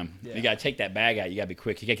it the out. time. Yeah. You got to take that bag out. You got to be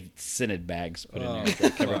quick. You got to get scented bags put in Oh, there to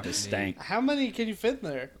cover up fuck the me. stank. How many can you fit in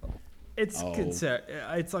there? It's Oh.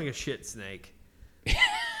 it's like a shit snake.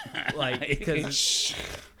 Like because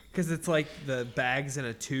it's like the bag's in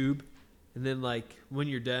a tube, and then like when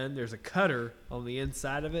you're done, there's a cutter on the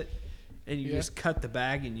inside of it, and you Yeah. just cut the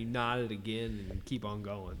bag and you knot it again and keep on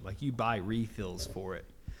going. Like you buy refills for it.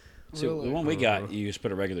 So Really? the one we got, you just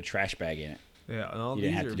put a regular trash bag in it. Yeah, and all You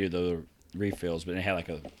these didn't have are, to do the refills, but it had like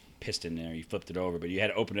a piston in there. You flipped it over, but you had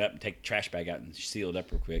to open it up and take the trash bag out and seal it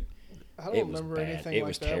up real quick. I don't It was remember bad. anything It like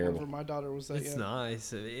was that terrible. whenever my daughter was that It's young.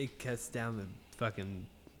 nice. It cuts down the fucking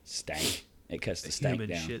Stank. It cuts the stank human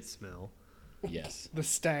down. shit smell. Yes. The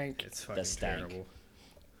stank. It's fucking stank. terrible.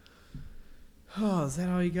 Oh, is that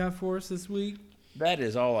all you got for us this week? That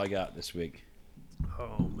is all I got this week.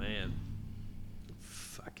 Oh man,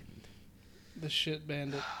 fucking The shit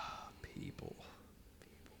bandit. people.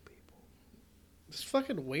 It's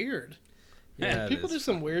fucking weird. Yeah, People do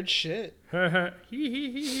some weird shit. I'm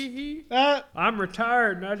Ah,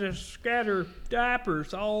 retired and I just scatter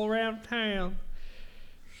diapers all around town.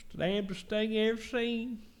 It's the damnedest thing you ever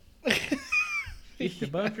seen. It's a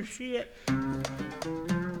bunch of shit. it's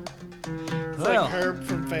Well, like Herb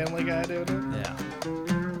from Family Guy doing it. yeah.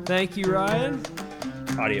 Thank you, Ryan,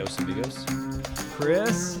 Adios, amigos.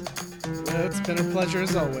 Chris. Well, it's been a pleasure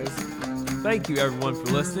as always. Thank you, everyone,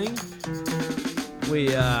 for listening. We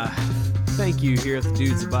thank you here at the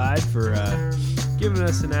Dudes Abide for giving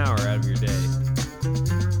us an hour out of your day.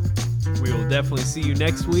 We will definitely see you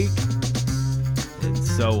next week, and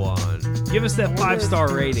so on. Give us that wonder if-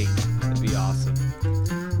 5-star rating. That'd be awesome.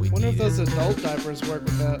 We Wonder if need those it. adult diapers work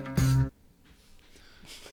with that.